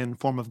Republican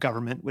form of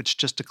government, which,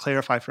 just to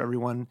clarify for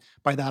everyone,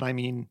 by that I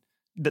mean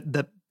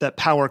that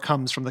power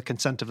comes from the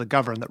consent of the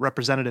governed, that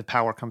representative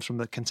power comes from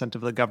the consent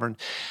of the governed.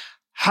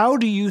 How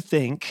do you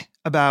think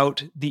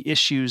about the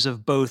issues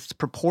of both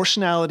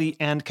proportionality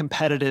and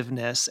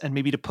competitiveness? And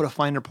maybe to put a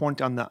finer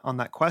point on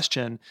that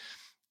question,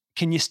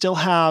 can you still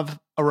have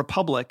a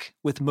republic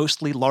with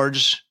mostly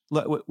large,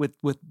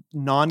 with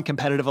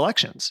non-competitive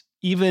elections,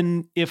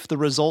 even if the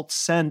results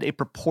send a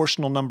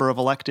proportional number of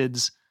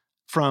electeds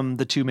from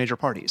the 2 major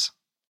parties?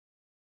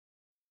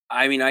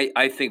 I mean,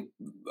 I think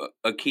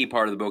a key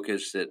part of the book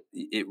is that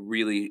it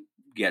really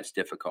gets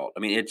difficult.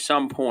 I mean, at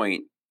some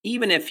point,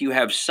 even if you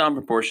have some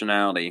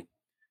proportionality,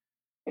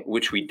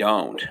 which we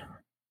don't,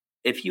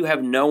 if you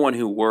have no one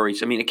who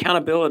worries, I mean,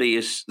 accountability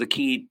is the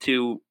key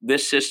to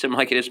this system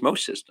like it is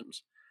most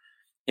systems.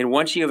 And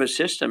once you have a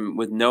system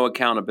with no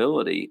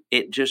accountability,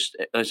 it just,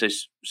 as I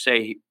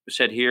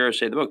said here, I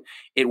say in the book,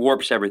 it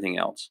warps everything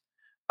else.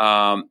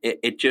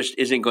 It just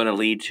isn't going to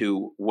lead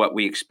to what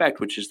we expect,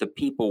 which is the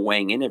people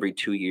weighing in every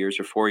 2 years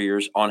or 4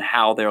 years on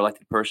how their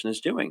elected person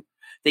is doing.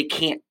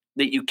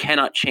 You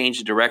cannot change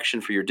the direction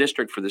for your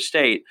district, for the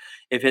state,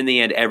 if in the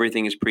end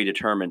everything is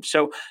predetermined.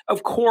 So,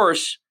 of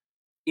course,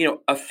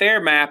 a fair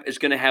map is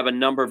going to have a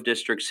number of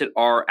districts that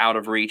are out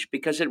of reach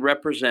because it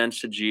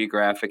represents the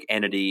geographic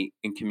entity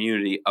and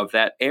community of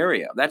that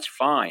area. That's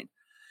fine.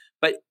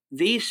 But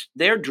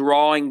they're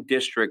drawing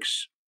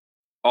districts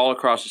all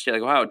across the state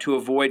like Ohio to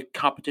avoid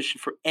competition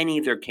for any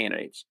of their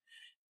candidates.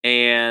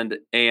 And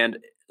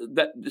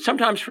that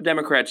sometimes for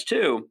Democrats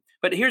too.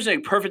 But here's a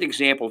perfect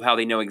example of how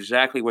they know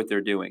exactly what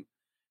they're doing.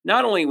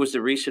 Not only was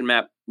the recent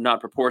map not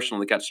proportional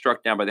that got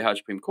struck down by the Ohio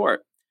Supreme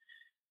Court,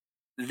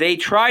 they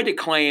tried to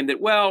claim that,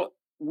 well,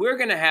 we're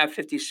going to have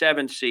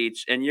 57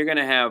 seats and you're going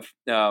to have,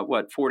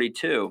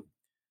 42.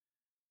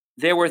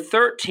 There were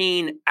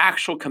 13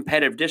 actual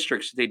competitive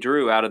districts that they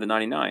drew out of the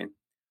 99.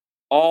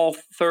 All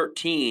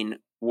 13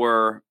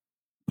 were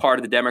part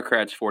of the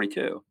Democrats'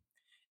 42.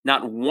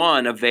 Not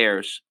one of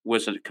theirs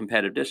was a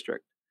competitive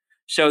district.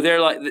 So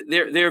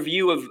their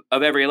view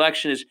of every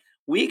election is,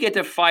 we get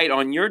to fight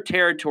on your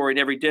territory in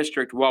every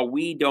district while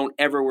we don't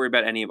ever worry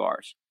about any of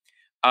ours.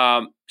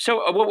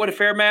 So what would a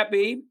fair map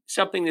be?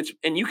 Something that's,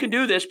 and you can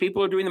do this,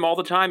 people are doing them all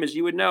the time, as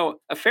you would know.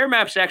 A fair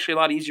map is actually a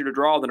lot easier to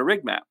draw than a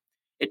rig map.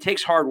 It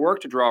takes hard work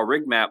to draw a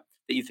rig map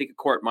that you think a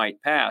court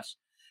might pass.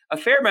 A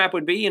fair map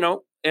would be, in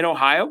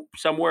Ohio,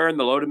 somewhere in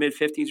the low to mid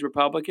 50s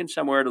Republican,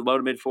 somewhere in the low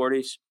to mid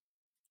 40s,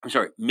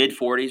 mid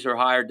 40s or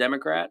higher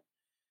Democrat.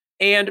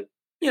 And,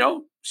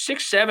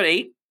 6, 7,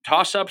 8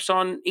 toss-ups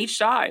on each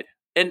side.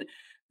 And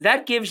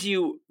that gives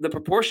you the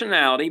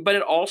proportionality, but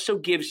it also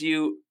gives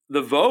you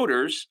the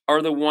voters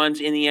are the ones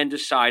in the end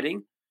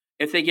deciding.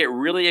 If they get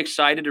really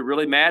excited or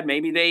really mad,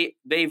 maybe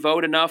they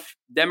vote enough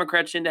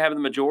Democrats in to have the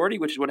majority,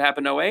 which is what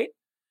happened in '08.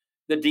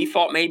 The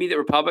default may be that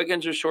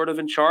Republicans are sort of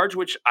in charge,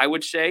 which I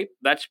would say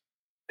that's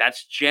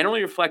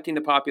generally reflecting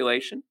the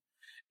population.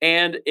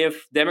 And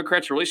if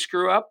Democrats really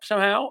screw up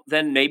somehow,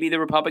 then maybe the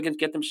Republicans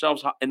get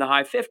themselves in the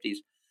high 50s.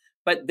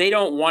 But they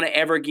don't want to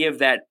ever give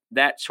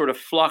that sort of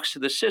flux to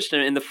the system.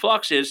 And the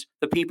flux is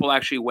the people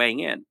actually weighing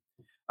in.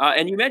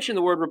 And you mentioned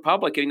the word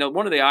Republican.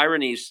 One of the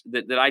ironies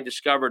that I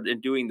discovered in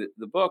doing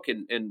the book,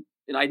 and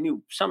I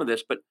knew some of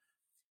this, but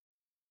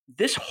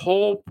this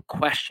whole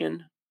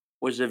question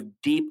was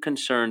of deep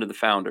concern to the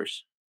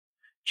founders.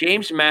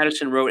 James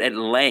Madison wrote at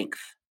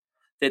length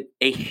that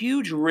a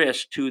huge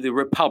risk to the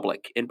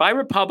republic, and by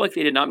republic,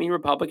 they did not mean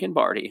Republican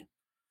Party.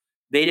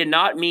 They did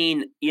not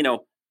mean,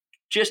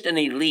 just an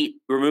elite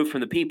removed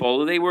from the people.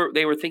 Although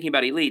they were thinking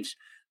about elites.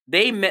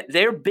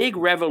 Their big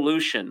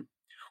revolution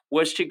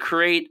was to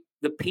create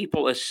the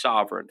people as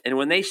sovereign. And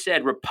when they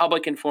said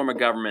Republican form of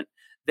government,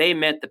 they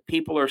meant the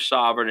people are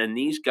sovereign and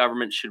these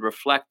governments should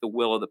reflect the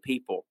will of the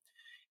people.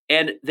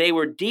 And they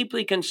were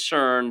deeply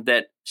concerned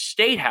that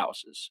state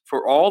houses,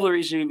 for all the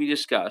reasons we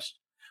discussed,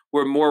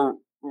 were more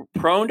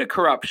prone to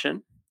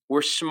corruption,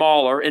 were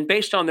smaller, and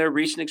based on their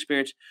recent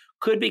experience,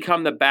 could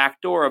become the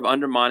backdoor of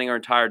undermining our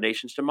entire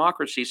nation's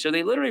democracy. So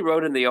they literally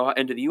wrote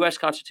into the U.S.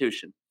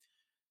 Constitution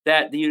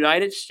that the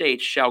United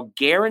States shall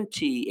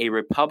guarantee a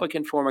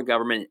Republican form of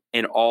government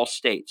in all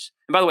states.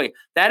 And by the way,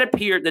 that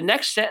appeared, the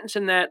next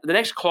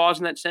clause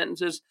in that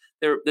sentence is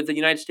that the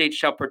United States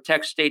shall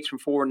protect states from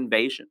foreign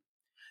invasion.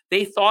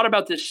 They thought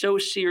about this so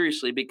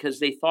seriously because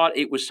they thought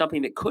it was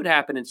something that could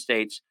happen in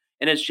states.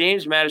 And as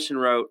James Madison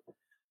wrote,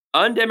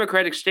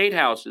 undemocratic state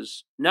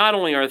houses not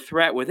only are a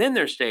threat within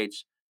their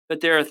states, but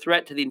they're a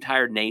threat to the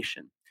entire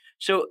nation.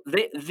 So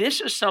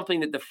this is something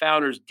that the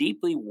founders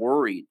deeply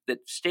worried,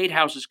 that state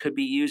houses could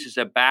be used as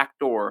a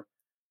backdoor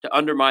to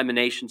undermine the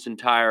nation's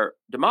entire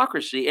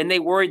democracy. And they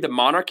worried the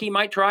monarchy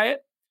might try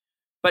it.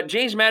 But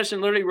James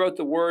Madison literally wrote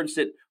the words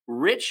that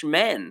rich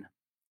men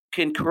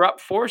can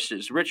corrupt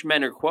forces, rich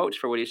men are quotes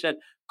for what he said,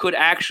 could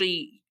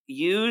actually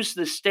use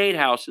the state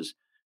houses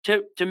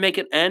to make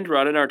an end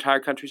run in our entire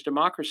country's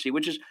democracy,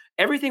 which is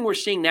everything we're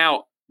seeing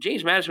now.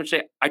 James Madison would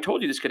say, I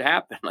told you this could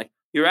happen. Like,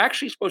 you're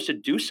actually supposed to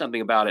do something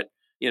about it,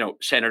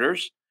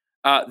 senators.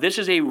 This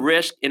is a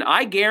risk, and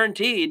I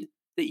guaranteed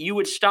that you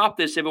would stop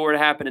this if it were to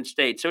happen in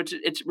states. So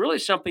it's really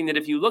something that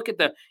if you look at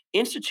the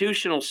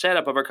institutional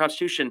setup of our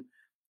Constitution,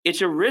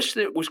 it's a risk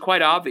that was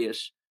quite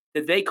obvious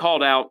that they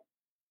called out.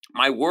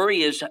 My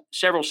worry is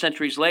several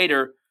centuries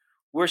later,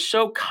 we're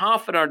so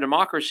confident in our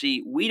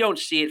democracy, we don't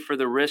see it for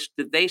the risk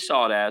that they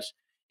saw it as.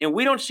 And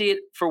we don't see it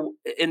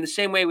in the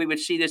same way we would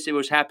see this if it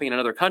was happening in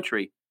another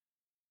country,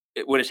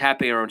 when it's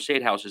happening in our own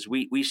state houses.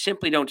 We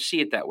simply don't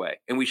see it that way,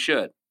 and we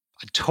should.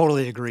 I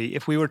totally agree.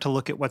 If we were to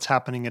look at what's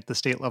happening at the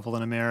state level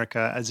in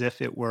America as if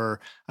it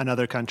were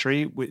another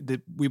country,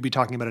 we'd be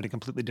talking about it in a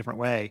completely different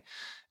way.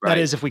 Right. That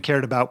is, if we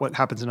cared about what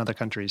happens in other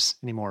countries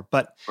anymore.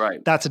 But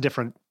That's a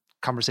different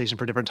conversation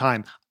for a different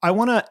time. I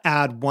want to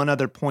add one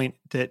other point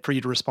for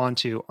you to respond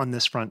to on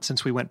this front,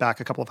 since we went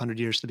back a couple of hundred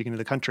years to the beginning of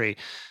the country,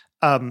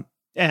 to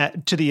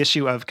the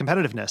issue of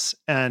competitiveness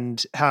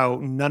and how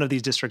none of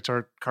these districts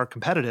are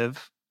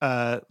competitive,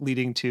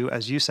 leading to,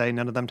 as you say,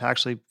 none of them to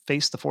actually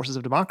face the forces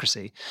of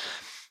democracy.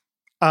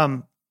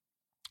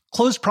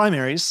 Closed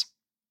primaries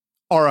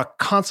are a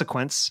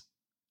consequence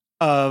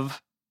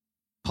of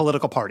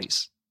political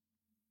parties.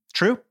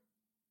 True?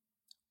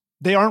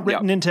 They aren't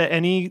written into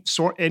any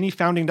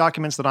founding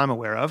documents that I'm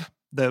aware of,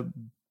 the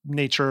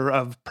nature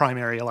of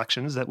primary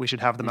elections, that we should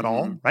have them at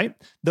all, right?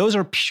 Those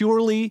are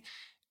purely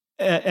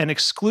and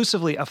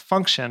exclusively a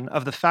function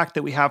of the fact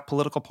that we have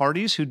political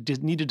parties who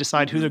need to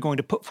decide who they're going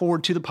to put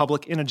forward to the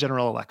public in a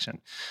general election.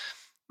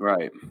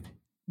 Right.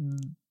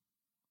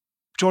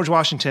 George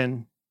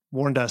Washington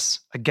warned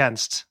us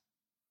against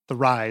the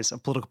rise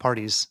of political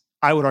parties,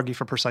 I would argue,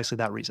 for precisely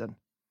that reason.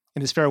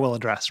 In his farewell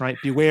address, right?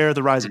 Beware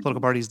the rise of political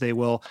parties; they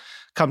will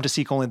come to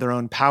seek only their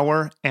own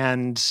power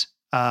and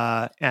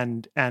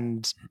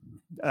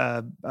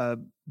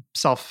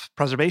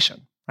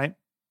self-preservation, right?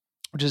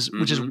 Which is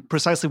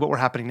precisely what we're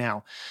happening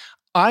now.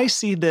 I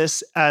see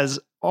this as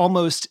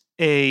almost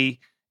an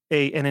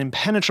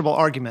impenetrable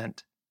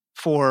argument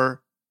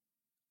for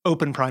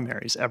open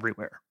primaries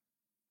everywhere.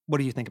 What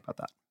do you think about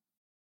that?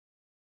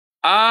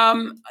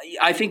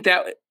 I think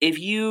that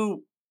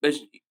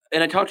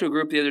and I talked to a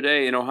group the other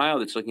day in Ohio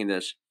that's looking at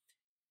this.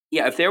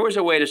 Yeah, if there was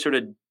a way to sort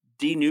of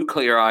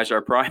denuclearize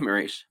our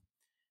primaries,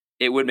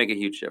 it would make a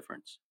huge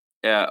difference.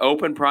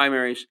 Open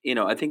primaries,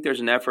 I think there's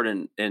an effort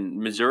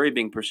in Missouri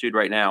being pursued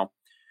right now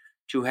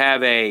to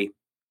have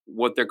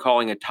what they're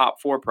calling a top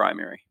 4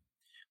 primary,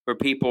 where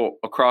people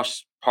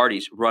across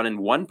parties run in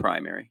one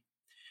primary,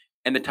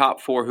 and the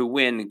top 4 who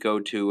win go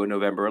to a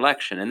November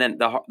election. And then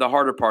the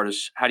harder part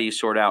is, how do you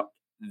sort out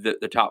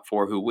the top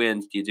 4 who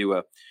wins? Do you do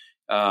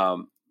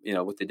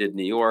what they did in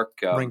New York,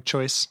 ranked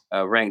choice,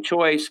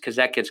 because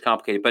that gets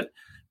complicated.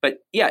 But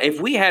yeah,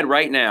 if we had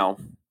right now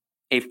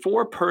a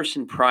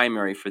 4-person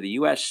primary for the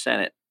U.S.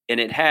 Senate, and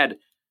it had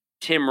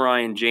Tim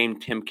Ryan,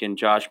 James Timken,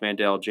 Josh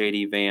Mandel,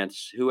 J.D.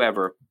 Vance,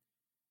 whoever,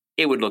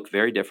 it would look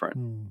very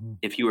different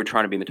if you were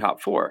trying to be in the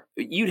top four.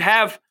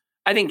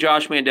 I think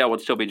Josh Mandel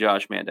would still be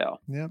Josh Mandel.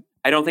 Yep.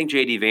 I don't think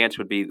J.D. Vance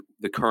would be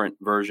the current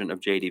version of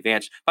J.D.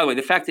 Vance. By the way,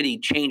 the fact that he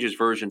changes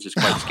versions is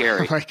quite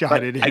scary. Oh my God,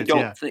 but it is.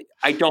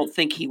 I don't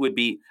think he would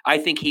be. I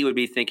think he would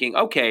be thinking,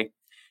 okay,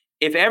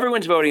 if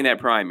everyone's voting in that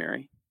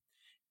primary,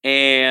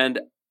 and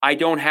I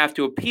don't have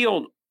to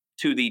appeal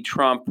to the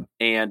Trump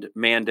and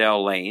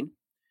Mandel lane,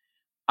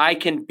 I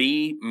can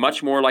be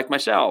much more like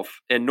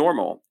myself and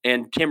normal.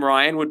 And Tim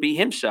Ryan would be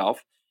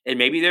himself, and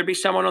maybe there'd be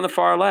someone on the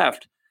far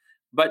left.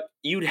 But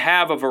you'd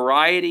have a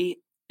variety,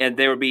 and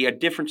there would be a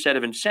different set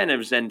of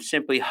incentives than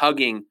simply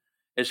hugging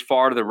as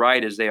far to the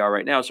right as they are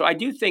right now. So I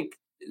do think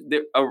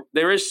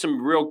there is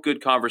some real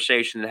good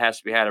conversation that has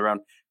to be had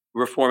around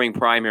reforming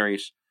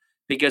primaries,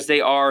 because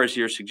they are, as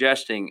you're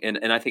suggesting,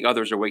 and I think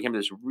others are waking up to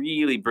this,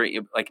 really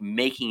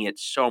making it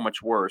so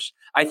much worse.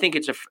 I think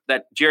it's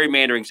that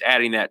gerrymandering's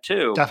adding that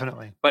too.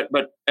 Definitely. But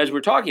as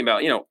we're talking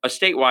about, a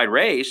statewide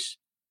race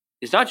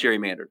is not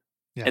gerrymandered,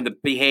 and the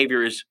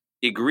behavior is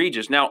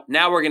egregious. Now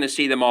we're going to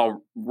see them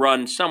all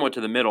run somewhat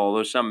to the middle,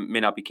 although some may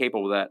not be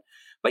capable of that.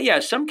 But yeah,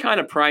 some kind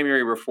of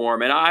primary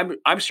reform, and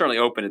I'm certainly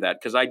open to that,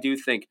 because I do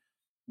think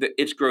that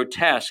it's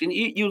grotesque. And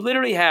you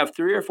literally have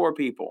 3 or 4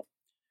 people,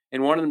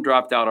 and one of them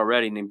dropped out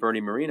already, named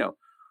Bernie Moreno,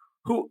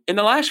 who in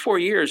the last 4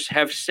 years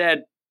have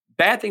said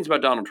bad things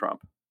about Donald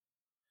Trump,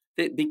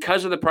 that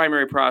because of the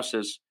primary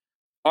process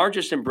aren't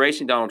just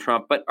embracing Donald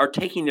Trump, but are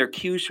taking their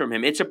cues from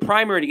him. It's a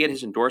primary to get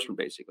his endorsement,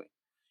 basically.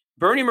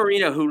 Bernie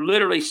Moreno, who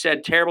literally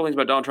said terrible things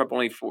about Donald Trump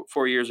only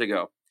 4 years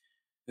ago,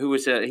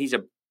 he's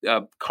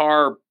a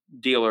car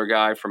dealer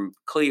guy from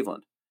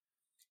Cleveland.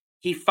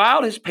 He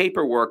filed his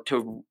paperwork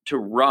to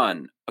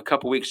run a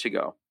couple weeks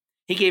ago.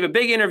 He gave a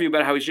big interview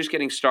about how he's just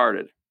getting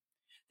started.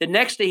 The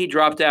next day he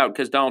dropped out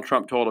because Donald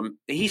Trump told him.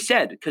 He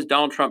said, because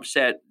Donald Trump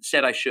said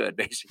I should,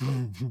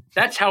 basically.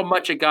 That's how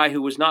much a guy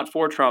who was not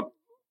for Trump,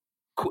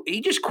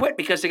 he just quit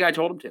because the guy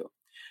told him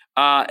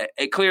to.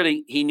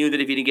 Clearly, he knew that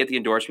if he didn't get the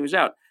endorsement, he was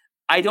out.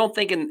 I don't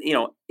think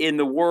in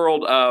the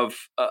world of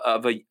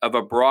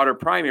a broader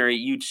primary,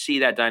 you'd see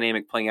that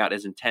dynamic playing out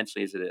as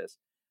intensely as it is.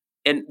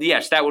 And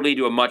yes, that would lead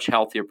to a much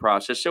healthier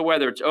process. So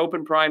whether it's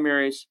open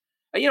primaries,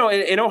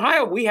 in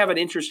Ohio, we have an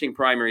interesting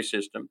primary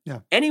system. Yeah.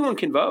 Anyone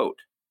can vote.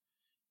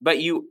 But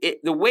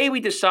the way we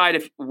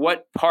decide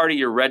what party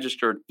you're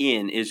registered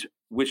in is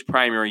which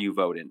primary you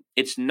vote in.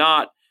 It's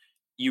not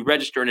you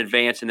register in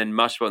advance and then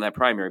must vote in that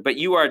primary. But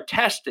you are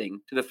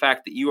attesting to the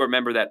fact that you are a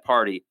member of that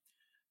party.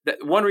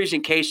 One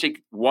reason Kasich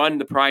won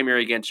the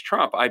primary against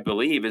Trump, I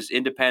believe, is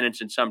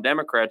independents and some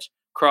Democrats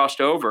crossed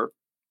over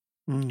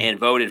and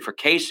voted for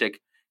Kasich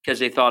because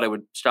they thought it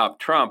would stop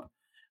Trump.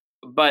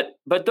 But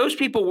those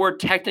people were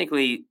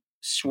technically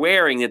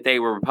swearing that they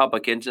were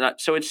Republicans.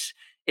 So it's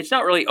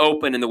not really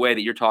open in the way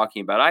that you're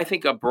talking about. I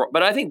think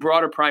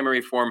broader primary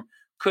reform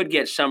could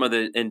get some of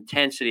the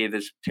intensity of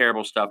this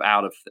terrible stuff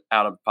out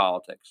of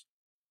politics.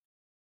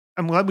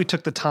 I'm glad we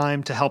took the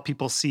time to help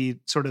people see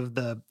sort of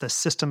the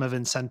system of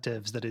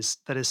incentives that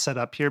is set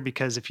up here,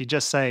 because if you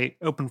just say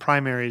open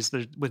primaries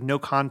with no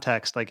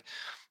context, like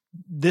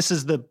this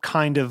is the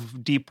kind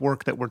of deep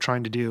work that we're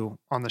trying to do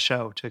on the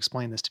show to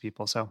explain this to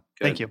people. So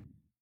Thank you.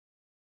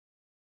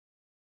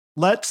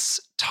 Let's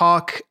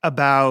talk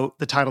about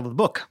the title of the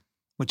book,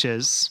 which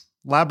is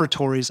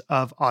Laboratories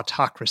of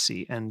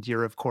Autocracy. And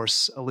you're, of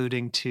course,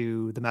 alluding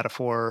to the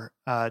metaphor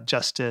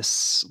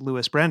Justice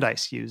Louis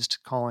Brandeis used,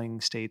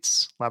 calling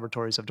states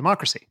laboratories of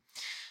democracy.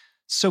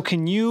 So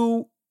can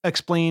you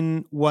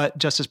explain what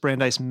Justice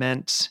Brandeis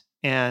meant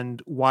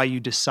and why you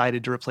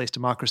decided to replace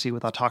democracy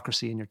with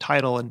autocracy in your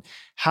title, and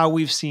how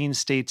we've seen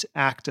states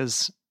act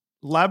as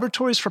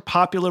laboratories for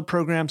popular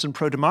programs and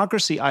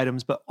pro-democracy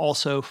items, but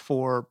also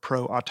for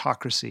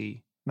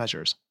pro-autocracy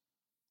measures?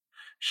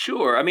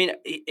 Sure. I mean,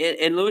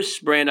 and Louis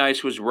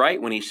Brandeis was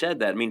right when he said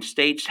that. I mean,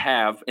 states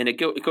have, and it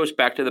goes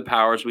back to the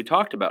powers we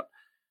talked about.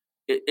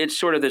 It's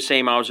sort of the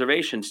same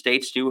observation.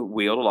 States do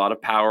wield a lot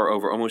of power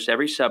over almost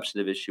every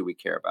substantive issue we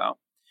care about,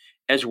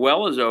 as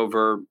well as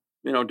over,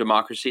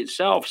 democracy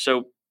itself.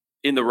 So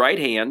in the right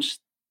hands,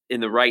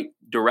 in the right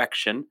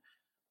direction,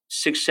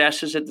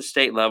 successes at the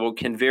state level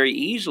can very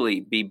easily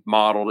be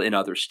modeled in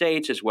other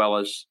states as well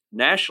as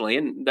nationally.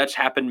 And that's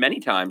happened many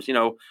times.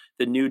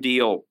 The New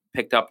Deal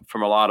picked up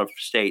from a lot of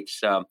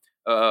states.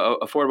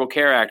 Affordable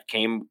Care Act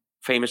came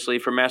famously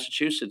from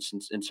Massachusetts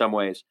in some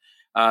ways.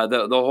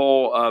 The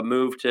whole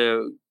move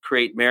to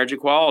create marriage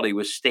equality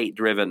was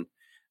state-driven,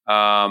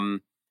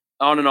 on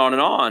and on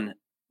and on.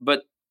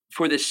 But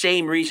for the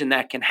same reason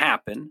that can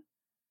happen,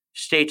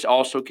 states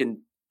also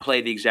can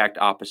play the exact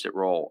opposite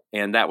role.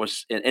 And that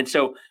was, and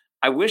so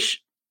I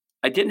wish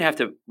I didn't have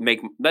to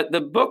make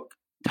the book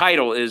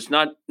title is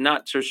not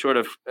sort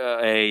of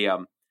a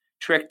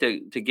trick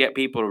to get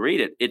people to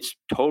read it. It's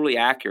totally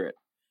accurate.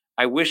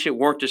 I wish it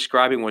weren't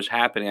describing what's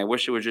happening. I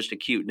wish it was just a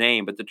cute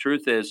name. But the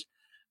truth is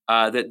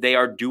that they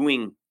are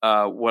doing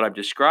what I'm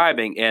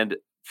describing. And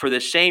for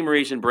the same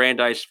reason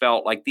Brandeis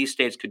felt like these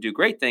states could do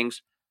great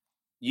things,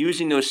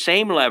 using those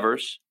same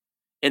levers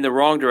in the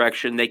wrong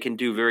direction, they can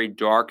do very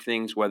dark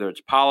things, whether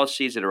it's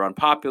policies that are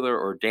unpopular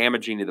or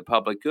damaging to the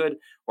public good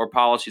or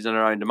policies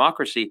undermining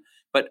democracy.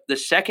 But the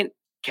second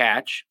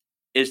catch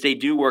is they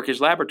do work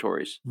as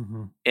laboratories.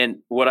 Mm-hmm. And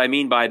what I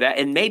mean by that,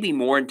 and maybe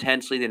more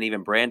intensely than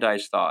even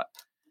Brandeis thought,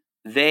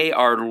 they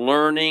are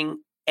learning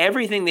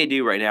everything they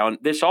do right now. And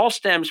this all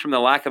stems from the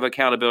lack of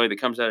accountability that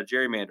comes out of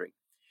gerrymandering.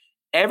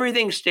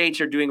 Everything states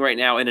are doing right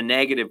now in a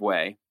negative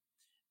way,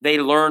 they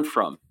learn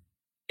from.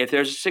 If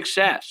there's a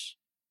success,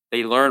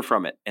 they learn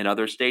from it, and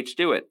other states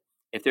do it.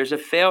 If there's a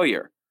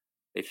failure,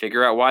 they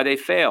figure out why they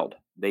failed.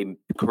 They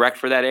correct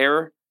for that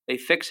error. They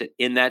fix it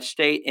in that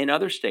state, in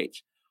other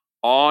states,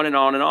 on and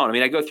on and on. I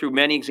mean, I go through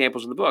many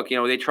examples in the book.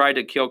 They tried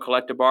to kill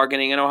collective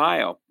bargaining in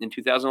Ohio in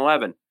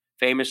 2011.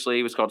 Famously,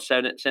 it was called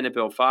Senate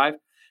Bill 5,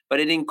 but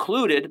it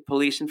included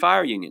police and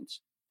fire unions.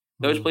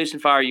 Those police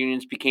and fire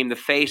unions became the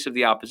face of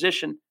the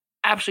opposition,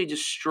 absolutely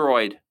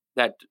destroyed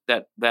that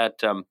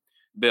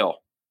bill.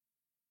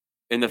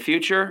 In the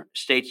future,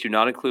 states do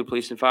not include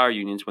police and fire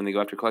unions when they go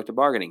after collective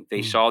bargaining.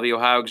 They saw the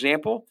Ohio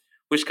example.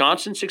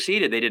 Wisconsin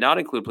succeeded. They did not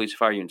include police and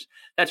fire unions.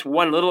 That's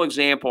one little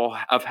example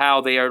of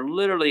how they are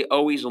literally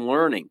always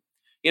learning.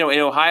 In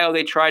Ohio,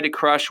 they tried to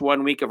crush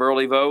 1 week of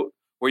early vote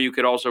where you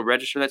could also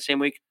register that same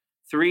week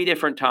 3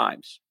 different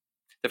times.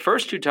 The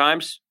first 2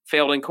 times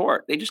failed in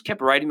court. They just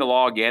kept writing the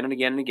law again and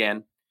again and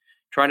again,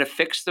 trying to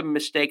fix the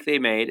mistake they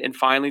made. And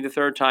finally, the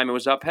third time, it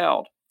was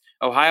upheld.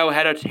 Ohio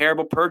had a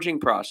terrible purging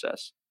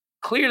process.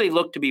 Clearly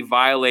looked to be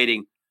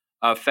violating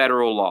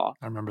federal law.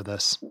 I remember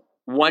this.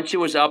 Once it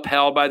was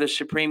upheld by the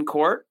Supreme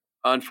Court,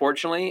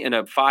 unfortunately, in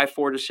a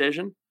 5-4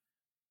 decision,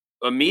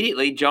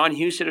 immediately John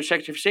Husted, our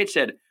Secretary of State,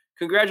 said,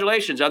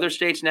 congratulations, other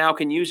states now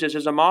can use this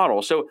as a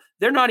model. So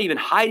they're not even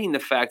hiding the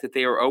fact that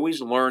they are always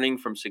learning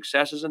from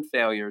successes and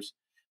failures.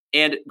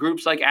 And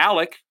groups like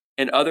ALEC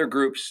and other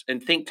groups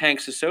and think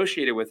tanks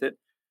associated with it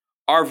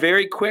are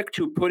very quick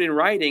to put in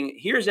writing,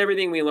 here's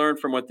everything we learned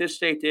from what this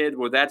state did,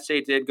 what that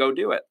state did, go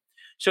do it.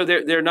 So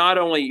they're not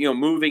only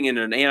moving in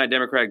an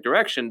anti-democratic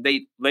direction,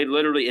 they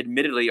literally,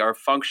 admittedly, are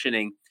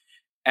functioning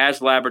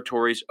as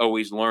laboratories,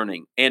 always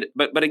learning.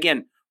 But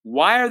again,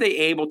 why are they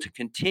able to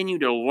continue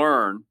to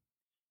learn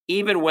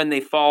even when they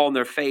fall on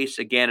their face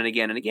again and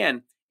again and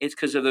again? It's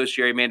because of those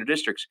gerrymandered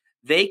districts.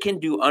 They can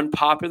do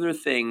unpopular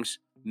things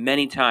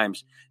many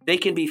times. They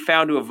can be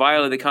found to have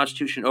violated the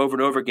Constitution over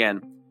and over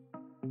again,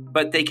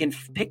 but they can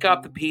pick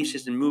up the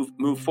pieces and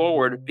move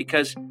forward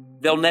because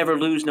they'll never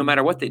lose no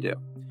matter what they do.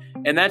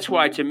 And that's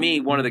why, to me,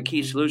 one of the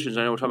key solutions,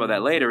 I know we'll talk about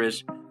that later,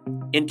 is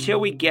until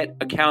we get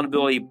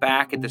accountability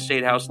back at the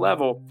state house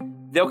level,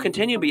 they'll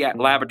continue to be at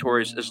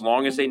laboratories as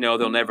long as they know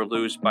they'll never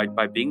lose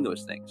by being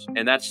those things.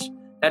 And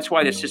that's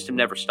why the system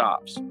never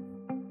stops.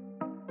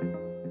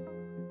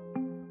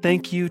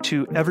 Thank you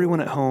to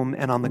everyone at home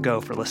and on the go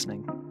for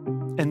listening.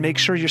 And make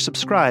sure you're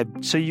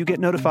subscribed so you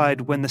get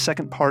notified when the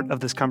second part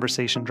of this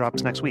conversation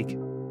drops next week.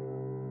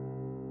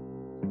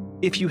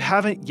 If you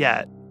haven't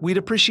yet, we'd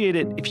appreciate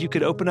it if you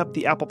could open up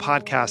the Apple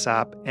Podcasts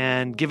app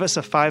and give us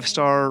a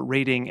 5-star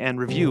rating and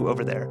review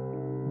over there.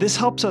 This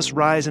helps us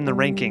rise in the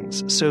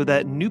rankings so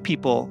that new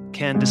people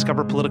can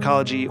discover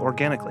politicology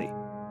organically.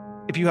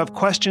 If you have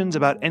questions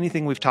about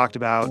anything we've talked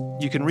about,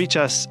 you can reach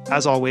us,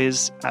 as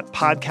always, at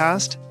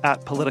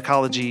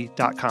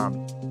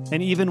podcast@politicology.com.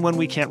 And even when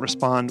we can't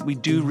respond, we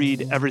do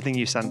read everything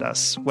you send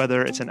us,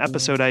 whether it's an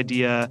episode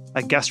idea,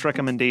 a guest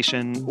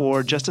recommendation,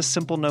 or just a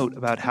simple note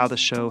about how the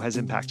show has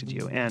impacted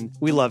you. And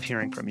we love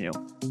hearing from you.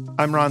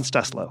 I'm Ron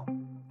Steslow.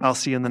 I'll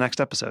see you in the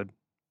next episode.